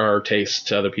discussing our tastes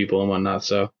to other people and whatnot.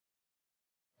 So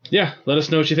yeah, let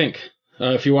us know what you think.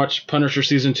 If you watched Punisher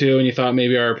season 2 and you thought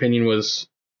maybe our opinion was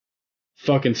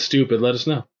fucking stupid, let us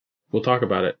know. We'll talk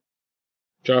about it.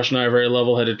 Josh and I are very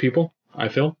level-headed people, I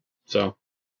feel. So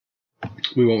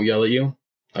we won't yell at you.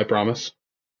 I promise.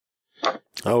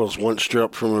 I was once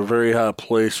dropped from a very high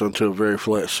place onto a very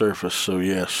flat surface, so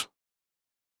yes.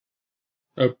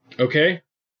 Okay.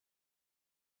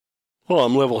 Well,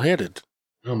 I'm level-headed.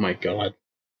 Oh my god.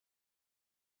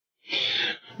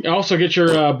 Also get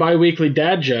your bi-weekly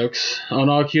dad jokes on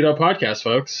All Queued Up Podcast,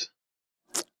 folks.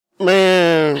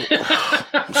 Man,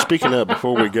 speaking of,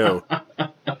 before we go.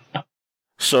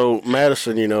 So,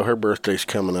 Madison, her birthday's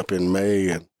coming up in May,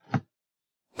 and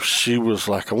she was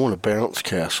like, I want a bounce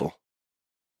castle.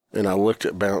 And I looked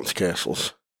at bounce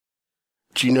castles.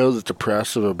 Do you know that the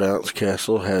price of a bounce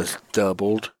castle has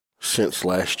doubled since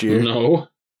last year? No.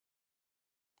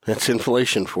 That's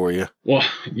inflation for you. Well,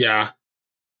 yeah.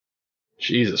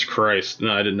 Jesus Christ.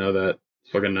 No, I didn't know that.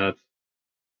 It's fucking nuts.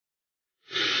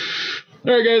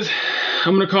 All right, guys.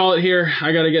 I'm going to call it here.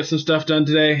 I got to get some stuff done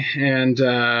today. And,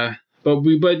 but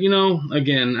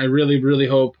again, I really, really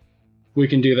hope we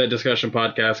can do that discussion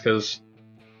podcast because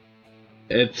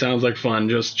it sounds like fun,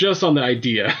 just on the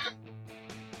idea.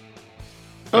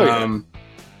 Oh, yeah.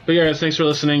 But yeah, guys, thanks for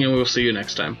listening, and we will see you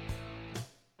next time.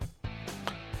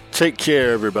 Take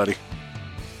care, everybody.